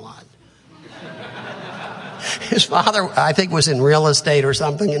home a lot. His father, I think, was in real estate or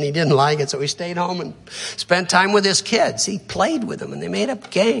something, and he didn't like it, so he stayed home and spent time with his kids. He played with them, and they made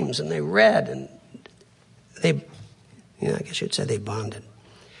up games, and they read, and I guess you'd say they bonded.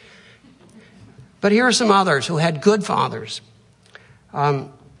 But here are some others who had good fathers.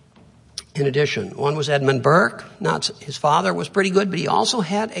 in addition. One was Edmund Burke. His father was pretty good, but he also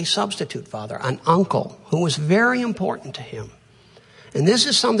had a substitute father, an uncle, who was very important to him. And this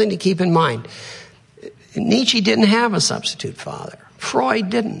is something to keep in mind. Nietzsche didn't have a substitute father. Freud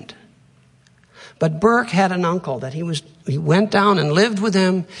didn't. But Burke had an uncle that he went down and lived with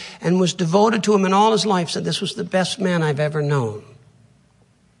him and was devoted to him in all his life, said this was the best man I've ever known.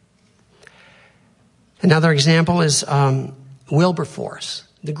 Another example is Wilberforce,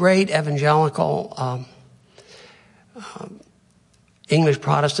 the great evangelical English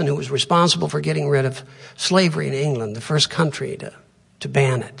Protestant who was responsible for getting rid of slavery in England, the first country to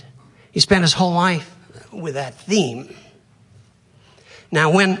ban it. He spent his whole life with that theme.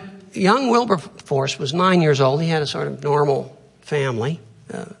 Now, when young Wilberforce was 9 years old, he had a sort of normal family,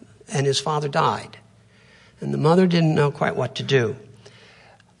 and his father died. And the mother didn't know quite what to do.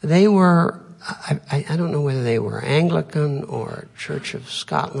 They were, I don't know whether they were Anglican or Church of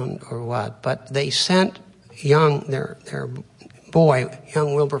Scotland or what, but they sent their boy,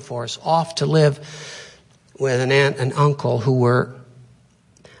 young Wilberforce, off to live with an aunt and uncle who were,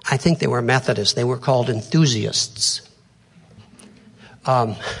 I think they were Methodists. They were called enthusiasts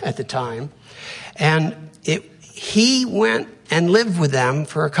at the time. And he went and lived with them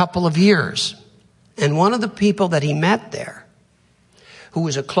for a couple of years. And one of the people that he met there, who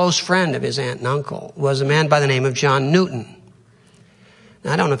was a close friend of his aunt and uncle, was a man by the name of John Newton.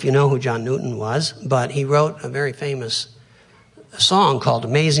 Now, I don't know if you know who John Newton was, but he wrote a very famous song called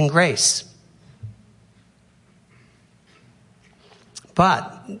Amazing Grace.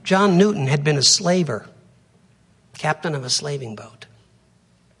 But John Newton had been a slaver, captain of a slaving boat.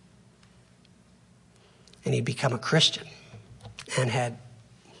 And he'd become a Christian and had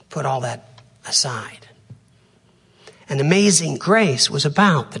put all that aside. And Amazing Grace was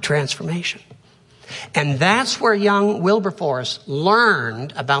about the transformation. And that's where young Wilberforce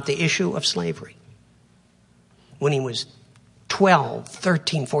learned about the issue of slavery when he was 12,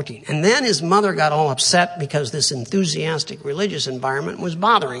 13, 14. And then his mother got all upset because this enthusiastic religious environment was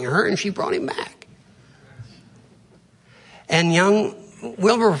bothering her, and she brought him back. And young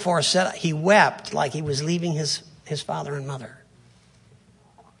Wilberforce said he wept like he was leaving his father and mother.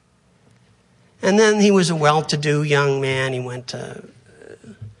 And then he was a well-to-do young man. He went to,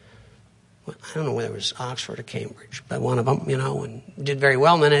 I don't know whether it was Oxford or Cambridge, but one of them, and did very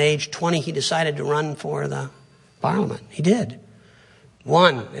well. And then at age 20, he decided to run for the Parliament. He did.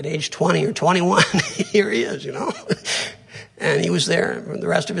 Won at age 20 or 21. Here he is, And he was there for the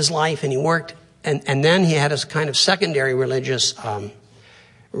rest of his life, and he worked. And then he had a kind of secondary religious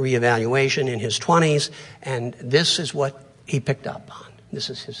reevaluation in his 20s, and this is what he picked up on. This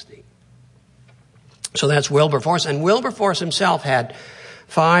is his theme. So that's Wilberforce. And Wilberforce himself had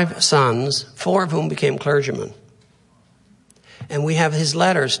 5 sons, 4 of whom became clergymen. And we have his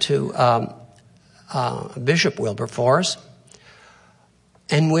letters to Bishop Wilberforce,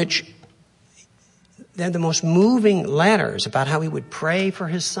 in which they're the most moving letters about how he would pray for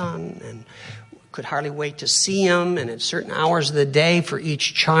his son and could hardly wait to see him. And at certain hours of the day for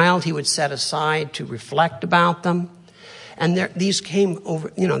each child, he would set aside to reflect about them. And these came over,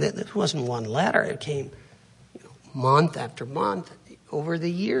 this wasn't one letter. It came month after month over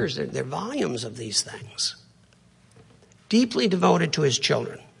the years. There are volumes of these things. Deeply devoted to his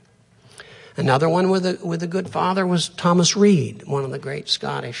children. Another one with a good father was Thomas Reid, one of the great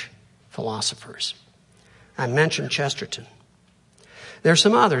Scottish philosophers. I mentioned Chesterton. There's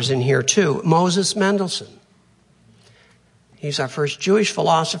some others in here too. Moses Mendelssohn. He's our first Jewish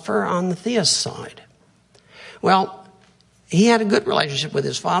philosopher on the theist side. Well, he had a good relationship with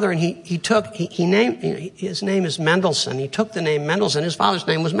his father, and he named, his name is Mendelssohn. He took the name Mendelssohn. His father's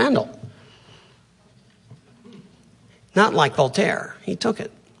name was Mendel. Not like Voltaire. He took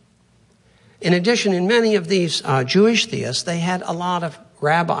it. In addition, in many of these Jewish theists, they had a lot of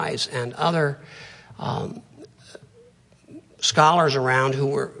rabbis and other scholars around who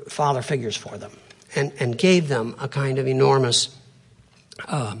were father figures for them and gave them a kind of enormous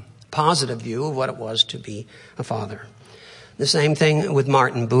positive view of what it was to be a father. The same thing with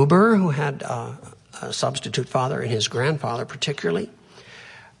Martin Buber, who had a substitute father, and his grandfather particularly,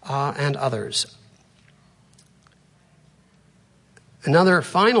 and others. Another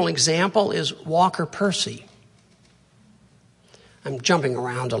final example is Walker Percy. I'm jumping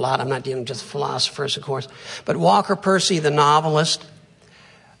around a lot. I'm not dealing just with philosophers, of course. But Walker Percy, the novelist,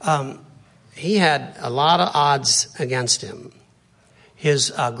 he had a lot of odds against him.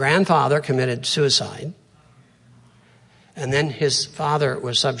 His grandfather committed suicide. And then his father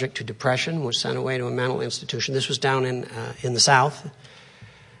was subject to depression, was sent away to a mental institution. This was down in the South,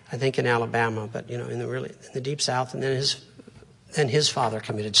 I think in Alabama, but in the deep South. And then his father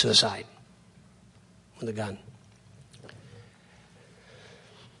committed suicide. with a gun.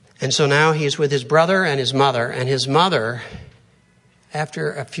 And so now he's with his brother and his mother,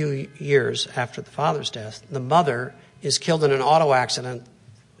 after a few years after the father's death, the mother is killed in an auto accident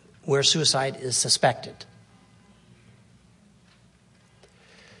where suicide is suspected.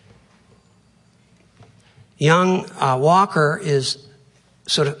 Young Walker is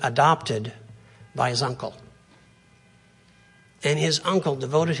sort of adopted by his uncle. And his uncle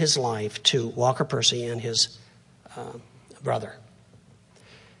devoted his life to Walker Percy and his brother.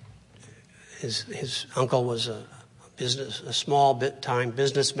 His uncle was a small-time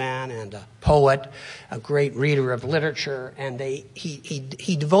businessman and a poet, a great reader of literature, and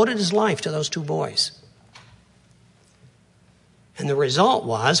he devoted his life to those two boys. And the result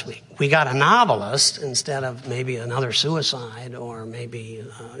was we got a novelist instead of maybe another suicide or maybe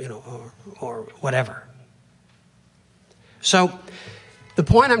or whatever. So the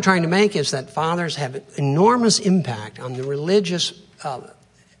point I'm trying to make is that fathers have enormous impact on the religious,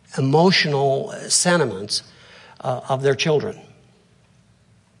 emotional sentiments of their children.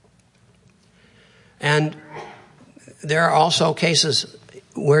 And there are also cases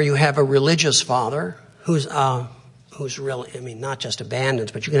where you have a religious father who's really, not just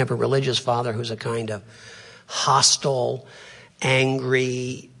abandons, but you can have a religious father who's a kind of hostile,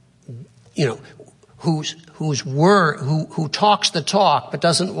 angry, who talks the talk but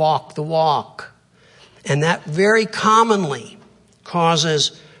doesn't walk the walk. And that very commonly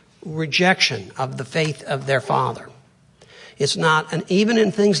causes rejection of the faith of their father. It's not, and even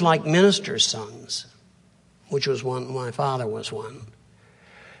in things like ministers' sons, which was one, my father was one,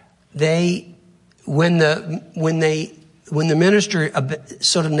 when the minister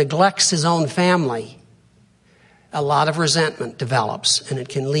sort of neglects his own family, a lot of resentment develops, and it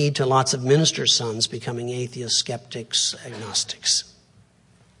can lead to lots of ministers' sons becoming atheists, skeptics, agnostics.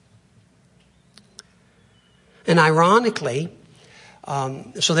 And ironically,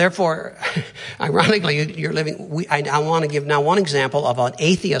 you're living. I want to give now one example of an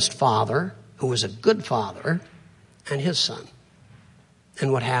atheist father who was a good father, and his son,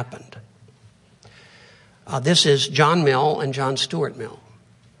 and what happened. This is John Mill and John Stuart Mill.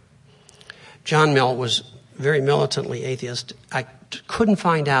 John Mill was very militantly atheist. I couldn't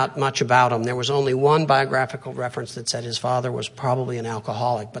find out much about him. There was only one biographical reference that said his father was probably an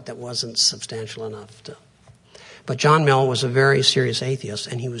alcoholic, but that wasn't substantial enough to. But John Mill was a very serious atheist,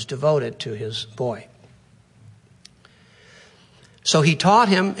 and he was devoted to his boy. So he taught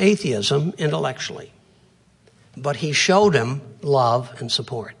him atheism intellectually, but he showed him love and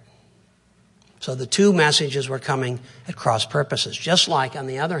support. So the two messages were coming at cross purposes. Just like, on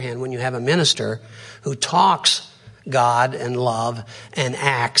the other hand, when you have a minister who talks God and love and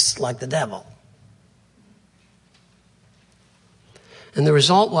acts like the devil. And the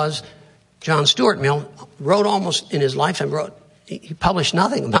result was John Stuart Mill wrote almost in his lifetime, he published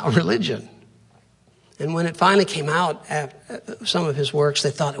nothing about religion. And when it finally came out, some of his works,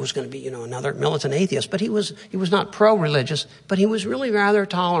 they thought it was going to be, another militant atheist. But he was not pro-religious, but he was really rather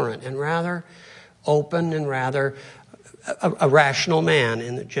tolerant and rather open and rather a rational man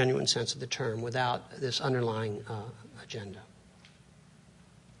in the genuine sense of the term, without this underlying agenda.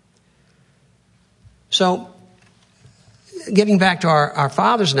 So, getting back to our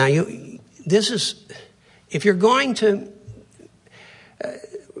fathers now, if you're going to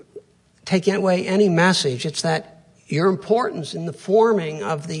take away any message, it's that your importance in the forming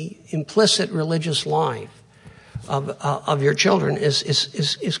of the implicit religious life of your children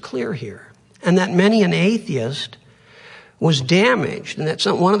is clear here. And that many an atheist was damaged, and that's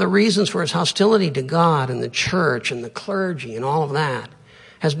one of the reasons for his hostility to God and the church and the clergy and all of that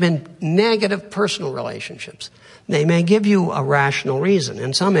has been negative personal relationships. They may give you a rational reason,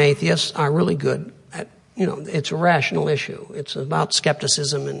 and some atheists are really good at, it's a rational issue. It's about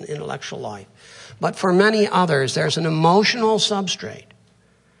skepticism and intellectual life. But for many others, there's an emotional substrate,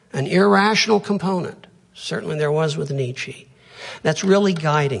 an irrational component. Certainly there was with Nietzsche. That's really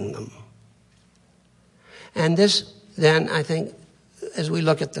guiding them. And this, then, I think, as we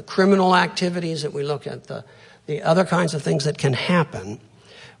look at the criminal activities, that we look at the other kinds of things that can happen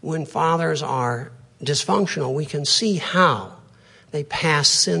when fathers are dysfunctional, we can see how they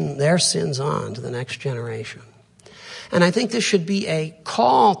pass their sins on to the next generation. And I think this should be a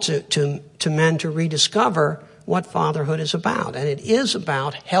call to men to rediscover what fatherhood is about. And it is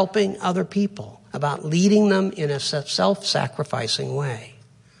about helping other people, about leading them in a self-sacrificing way.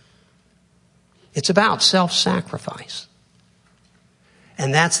 It's about self-sacrifice.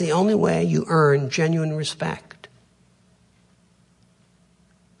 And that's the only way you earn genuine respect.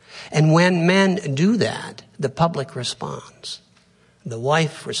 And when men do that, the public responds. The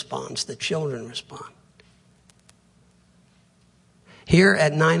wife responds. The children respond. Here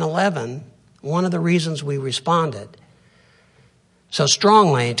at 9/11, one of the reasons we responded so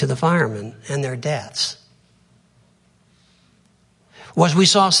strongly to the firemen and their deaths was we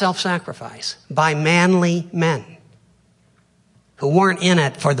saw self-sacrifice by manly men who weren't in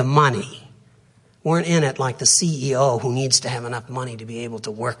it for the money, weren't in it like the CEO who needs to have enough money to be able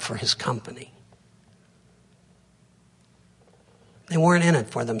to work for his company. They weren't in it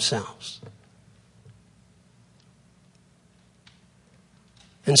for themselves.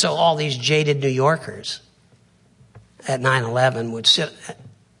 And so all these jaded New Yorkers at 9/11 would sit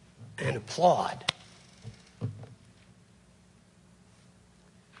and applaud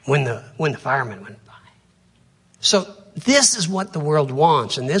when the firemen went by. So this is what the world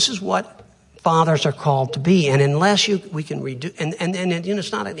wants, and this is what fathers are called to be. And unless we can redo, and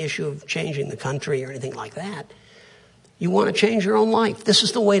it's not an issue of changing the country or anything like that. You want to change your own life. This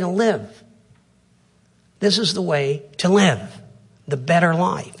is the way to live. This is the way to live the better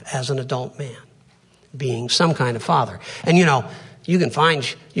life as an adult man, being some kind of father. And you can find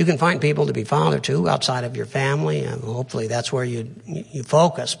people to be father to outside of your family, and hopefully that's where you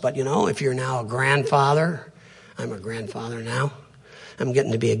focus. But if you're now a grandfather, I'm a grandfather now. I'm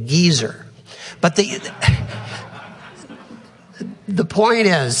getting to be a geezer. But the point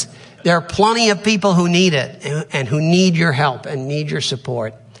is, there are plenty of people who need it and who need your help and need your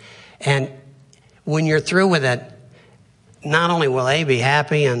support. And when you're through with it, not only will they be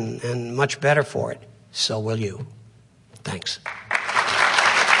happy and much better for it, so will you. Thanks.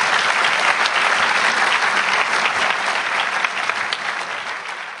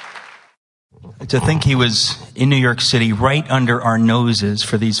 To think he was in New York City right under our noses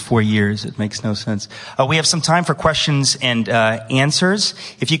for these 4 years, it makes no sense. We have some time for questions and answers.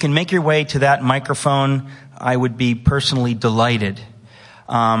 If you can make your way to that microphone, I would be personally delighted.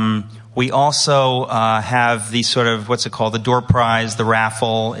 We also have the sort of, what's it called, the door prize, the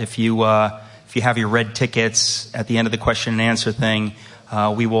raffle. If you have your red tickets at the end of the question and answer thing,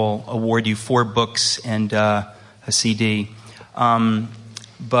 we will award you 4 books and a CD.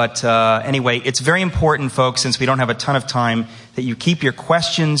 But anyway, it's very important, folks, since we don't have a ton of time, that you keep your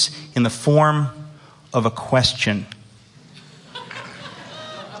questions in the form of a question.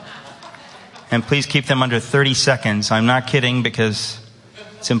 And please keep them under 30 seconds. I'm not kidding, because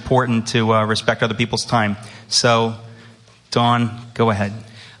it's important to respect other people's time. So, Dawn, go ahead.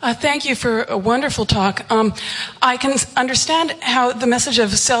 Thank you for a wonderful talk. I can understand how the message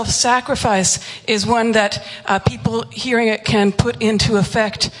of self-sacrifice is one that people hearing it can put into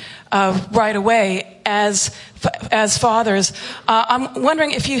effect right away as fathers. I'm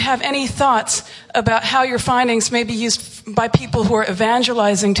wondering if you have any thoughts about how your findings may be used by people who are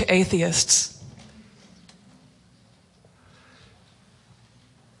evangelizing to atheists.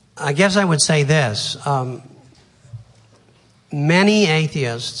 I guess I would say this. Many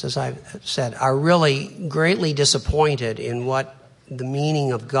atheists, as I've said, are really greatly disappointed in what the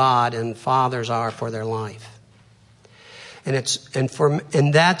meaning of God and fathers are for their life. And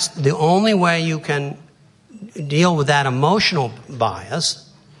that's the only way you can deal with that emotional bias.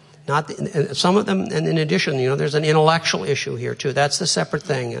 Some of them, and in addition, there's an intellectual issue here too. That's the separate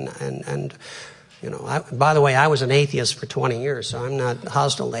thing. And by the way, I was an atheist for 20 years, so I'm not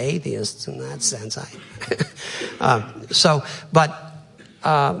hostile to atheists in that sense.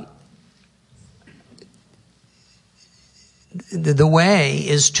 The way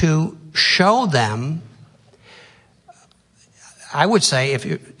is to show them, I would say, if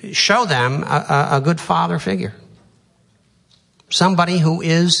you show them a good father figure. Somebody who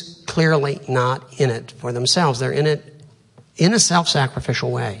is clearly not in it for themselves. They're in it in a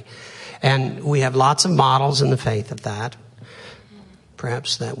self-sacrificial way. And we have lots of models in the faith of that.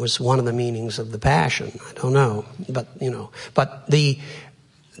 Perhaps that was one of the meanings of the Passion. I don't know. But the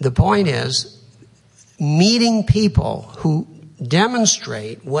point is meeting people who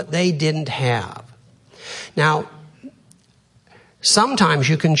demonstrate what they didn't have. Now, sometimes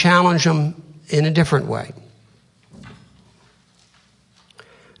you can challenge them in a different way.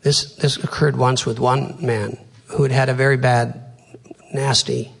 This occurred once with one man who had a very bad,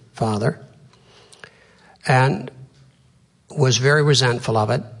 nasty father and was very resentful of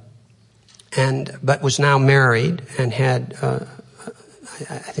it, but was now married and had,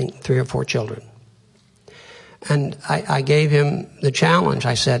 I think, 3 or 4 children. And I gave him the challenge.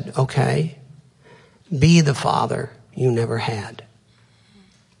 I said, okay, be the father you never had.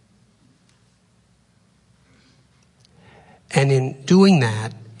 And in doing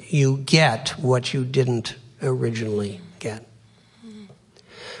that, you get what you didn't originally get.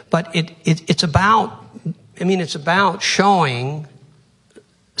 But it's about showing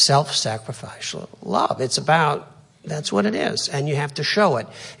self-sacrificial love. It's about That's what it is. And you have to show it.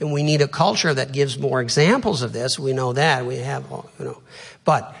 And we need a culture that gives more examples of this. We know that. We have,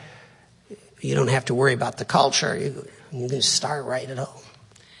 but you don't have to worry about the culture. You can start right at home.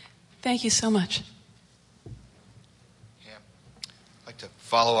 Thank you so much. Yeah. I'd like to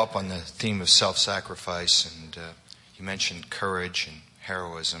follow up on the theme of self-sacrifice. And you mentioned courage and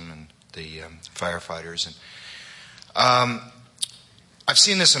heroism and the firefighters. And I've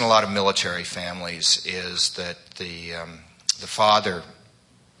seen this in a lot of military families, is that the father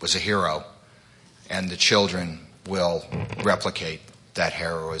was a hero, and the children will replicate that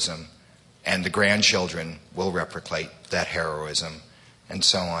heroism, and the grandchildren will replicate that heroism, and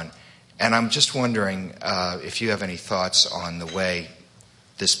so on. And I'm just wondering if you have any thoughts on the way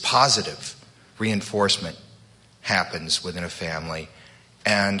this positive reinforcement happens within a family,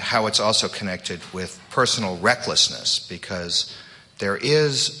 and how it's also connected with personal recklessness, because there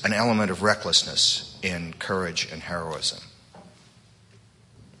is an element of recklessness in courage and heroism.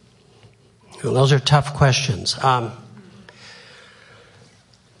 Well, those are tough questions.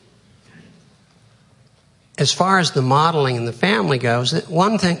 As far as the modeling in the family goes,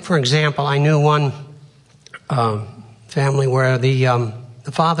 one thing, for example, I knew one family where the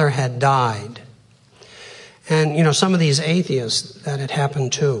father had died. And, some of these atheists, that had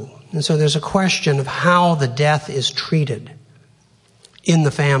happened too. And so there's a question of how the death is treated in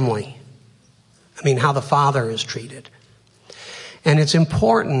the family. How the father is treated. And it's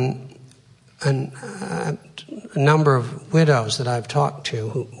important, and a number of widows that I've talked to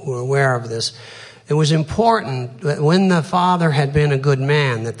who are aware of this, it was important that when the father had been a good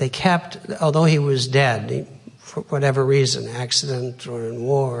man, that they kept, although he was dead, for whatever reason, accident or in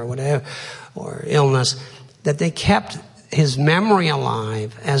war or whatever, or illness, that they kept his memory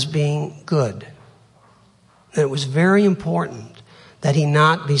alive as being good. And it was very important that he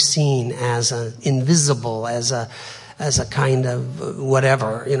not be seen as invisible, as a kind of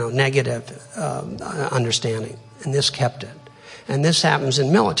whatever, negative understanding. And this kept it. And this happens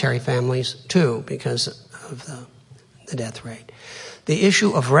in military families too, because of the death rate. The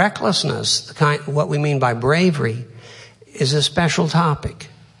issue of recklessness, what we mean by bravery, is a special topic.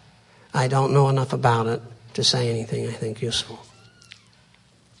 I don't know enough about it to say anything I think useful.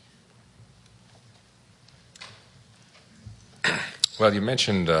 Well, you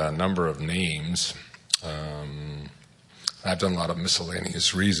mentioned a number of names. I've done a lot of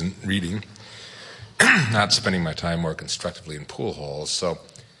miscellaneous reading, not spending my time more constructively in pool halls. So,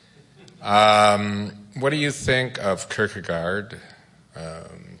 what do you think of Kierkegaard,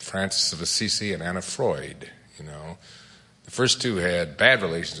 Francis of Assisi, and Anna Freud? The first two had bad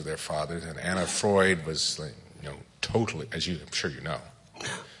relations with their fathers, and Anna Freud was, totally, as I'm sure you know,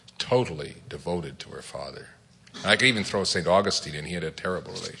 totally devoted to her father. I could even throw St. Augustine in. He had a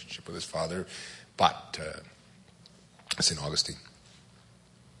terrible relationship with his father, but St. Augustine.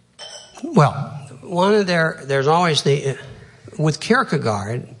 Well, there's always with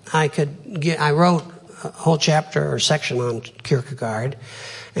Kierkegaard, I wrote a whole chapter or section on Kierkegaard,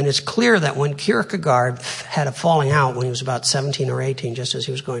 and it's clear that when Kierkegaard had a falling out when he was about 17 or 18, just as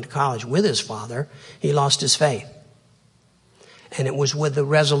he was going to college with his father, he lost his faith. And it was with the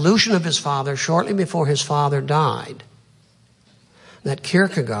resolution of his father, shortly before his father died, that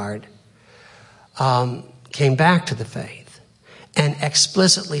Kierkegaard came back to the faith and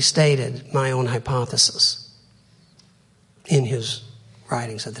explicitly stated my own hypothesis in his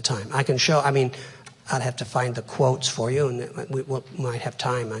writings at the time. I can show, I'd have to find the quotes for you, and we might have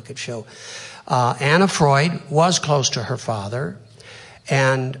time, I could show. Anna Freud was close to her father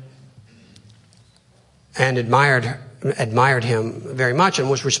and admired him very much, and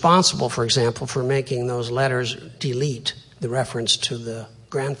was responsible, for example, for making those letters delete the reference to the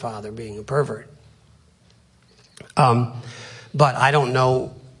grandfather being a pervert. But I don't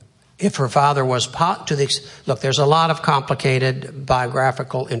know if her father was look, there's a lot of complicated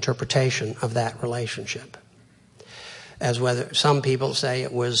biographical interpretation of that relationship, as whether some people say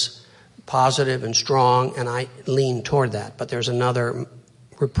it was positive and strong, and I lean toward that, but there's another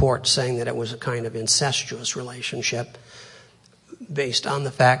report saying that it was a kind of incestuous relationship based on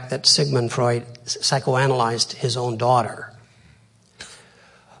the fact that Sigmund Freud psychoanalyzed his own daughter.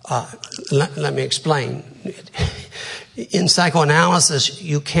 Let me explain. In psychoanalysis,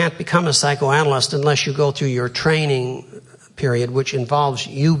 you can't become a psychoanalyst unless you go through your training period, which involves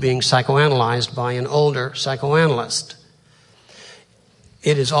you being psychoanalyzed by an older psychoanalyst.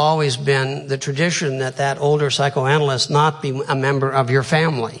 It has always been the tradition that older psychoanalyst not be a member of your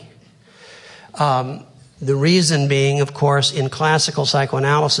family. The reason being, of course, in classical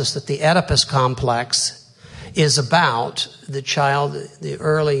psychoanalysis, that the Oedipus complex is about the childhood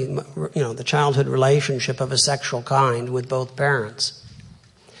relationship of a sexual kind with both parents.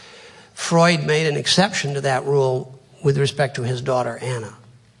 Freud made an exception to that rule with respect to his daughter Anna.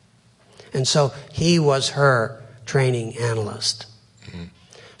 And so he was her training analyst. Mm-hmm.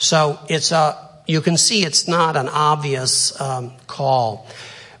 So you can see it's not an obvious call.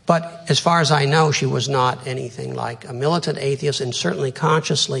 But as far as I know, she was not anything like a militant atheist, and certainly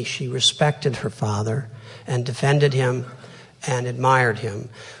consciously she respected her father and defended him and admired him.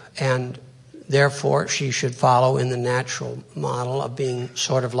 And therefore, she should follow in the natural model of being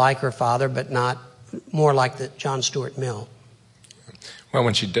sort of like her father, but not more like the John Stuart Mill. Well,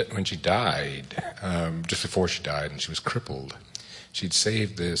 when she died, just before she died, and she was crippled, she'd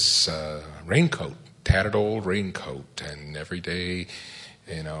saved this raincoat, tattered old raincoat, and every day,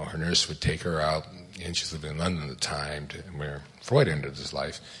 her nurse would take her out, and she lived in London at the time, where Freud ended his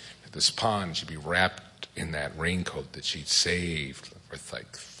life, at this pond. She'd be wrapped in that raincoat that she'd saved for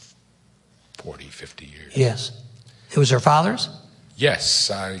like 40, 50 years. Yes. It was her father's? Yes.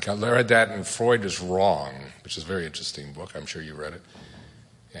 I read that in Freud is Wrong, which is a very interesting book. I'm sure you read it.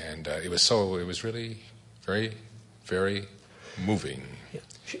 And it was really very, very moving. Yeah.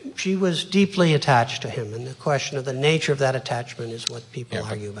 She was deeply attached to him, and the question of the nature of that attachment is what people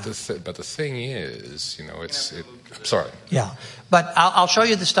argue about. But the thing is, I'm sorry. Yeah, but I'll show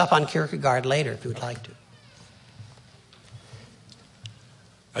you the stuff on Kierkegaard later if you would like to.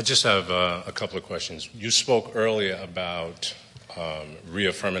 I just have a couple of questions. You spoke earlier about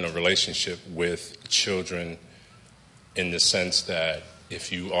reaffirming a relationship with children in the sense that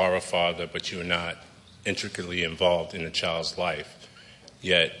if you are a father but you're not intricately involved in a child's life,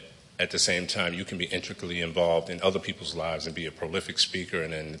 yet at the same time you can be intricately involved in other people's lives and be a prolific speaker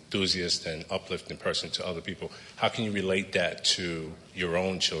and an enthusiast and uplifting person to other people. How can you relate that to your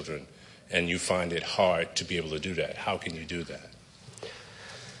own children and you find it hard to be able to do that? How can you do that?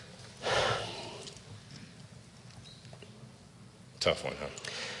 Tough one, huh?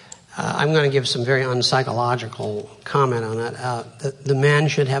 I'm going to give some very unpsychological comment on that. The man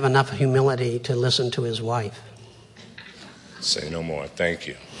should have enough humility to listen to his wife. Say no more. Thank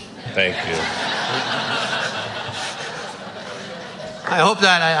you. Thank you. I hope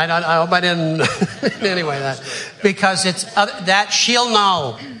that I hope I didn't. Anyway, because it's that she'll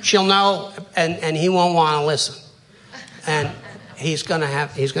know, and he won't want to listen, and he's going to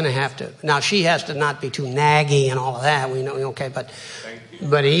have to. Now she has to not be too naggy and all of that. We know, okay, but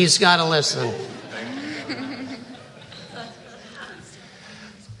he's got to listen.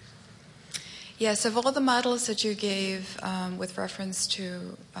 Yes, of all the models that you gave with reference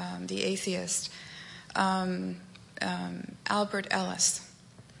to the atheist, Albert Ellis,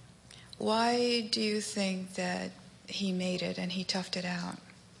 why do you think that he made it and he toughed it out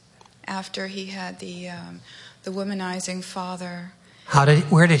after he had the womanizing father?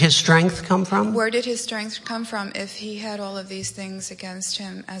 Where did his strength come from? Where did his strength come from if he had all of these things against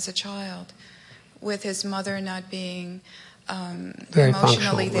him as a child, with his mother not being very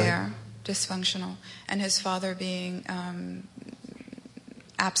emotionally there? Right. Dysfunctional, and his father being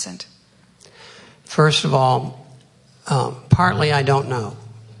absent? First of all, partly I don't know.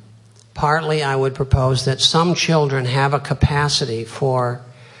 Partly I would propose that some children have a capacity for,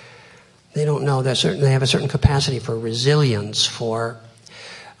 they don't know, they have a certain capacity for resilience, for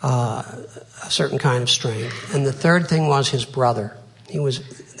a certain kind of strength. And the third thing was his brother.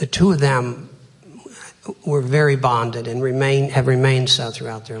 The two of them were very bonded and have remained so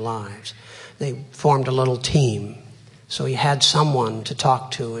throughout their lives. They formed a little team, so he had someone to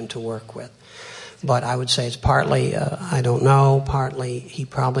talk to and to work with. But I would say it's partly, I don't know, partly he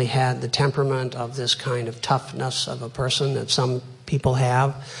probably had the temperament of this kind of toughness of a person that some people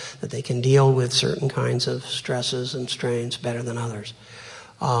have, that they can deal with certain kinds of stresses and strains better than others.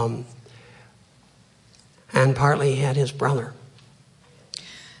 And partly he had his brother.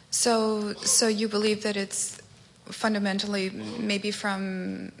 So you believe that it's fundamentally maybe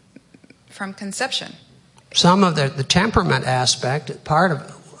from conception? Some of the temperament aspect, part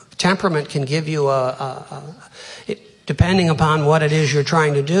of temperament can give you depending upon what it is you're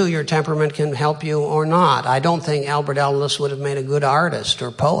trying to do, your temperament can help you or not. I don't think Albert Ellis would have made a good artist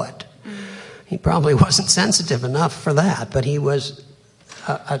or poet. Mm-hmm. He probably wasn't sensitive enough for that, but he was,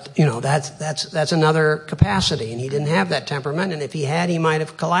 that's another capacity, and he didn't have that temperament, and if he had, he might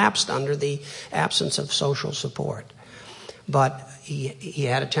have collapsed under the absence of social support. But he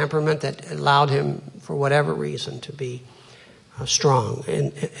had a temperament that allowed him, for whatever reason, to be strong,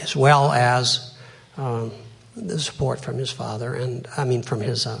 and as well as the support from his father, from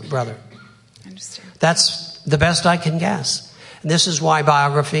his brother. I understand. That's the best I can guess. This is why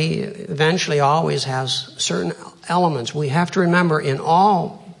biography eventually always has certain elements. We have to remember in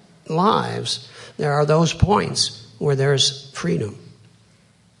all lives, there are those points where there's freedom.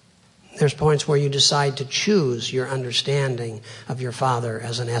 There's points where you decide to choose your understanding of your father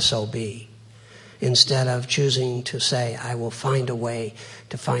as an SOB instead of choosing to say, I will find a way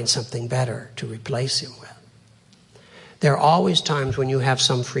to find something better to replace him with. There are always times when you have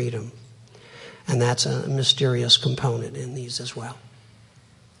some freedom, and that's a mysterious component in these as well.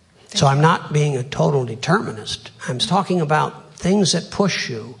 So I'm not being a total determinist. I'm talking about things that push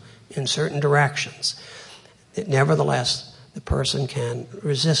you in certain directions. Nevertheless, the person can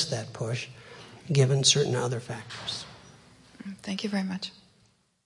resist that push given certain other factors. Thank you very much.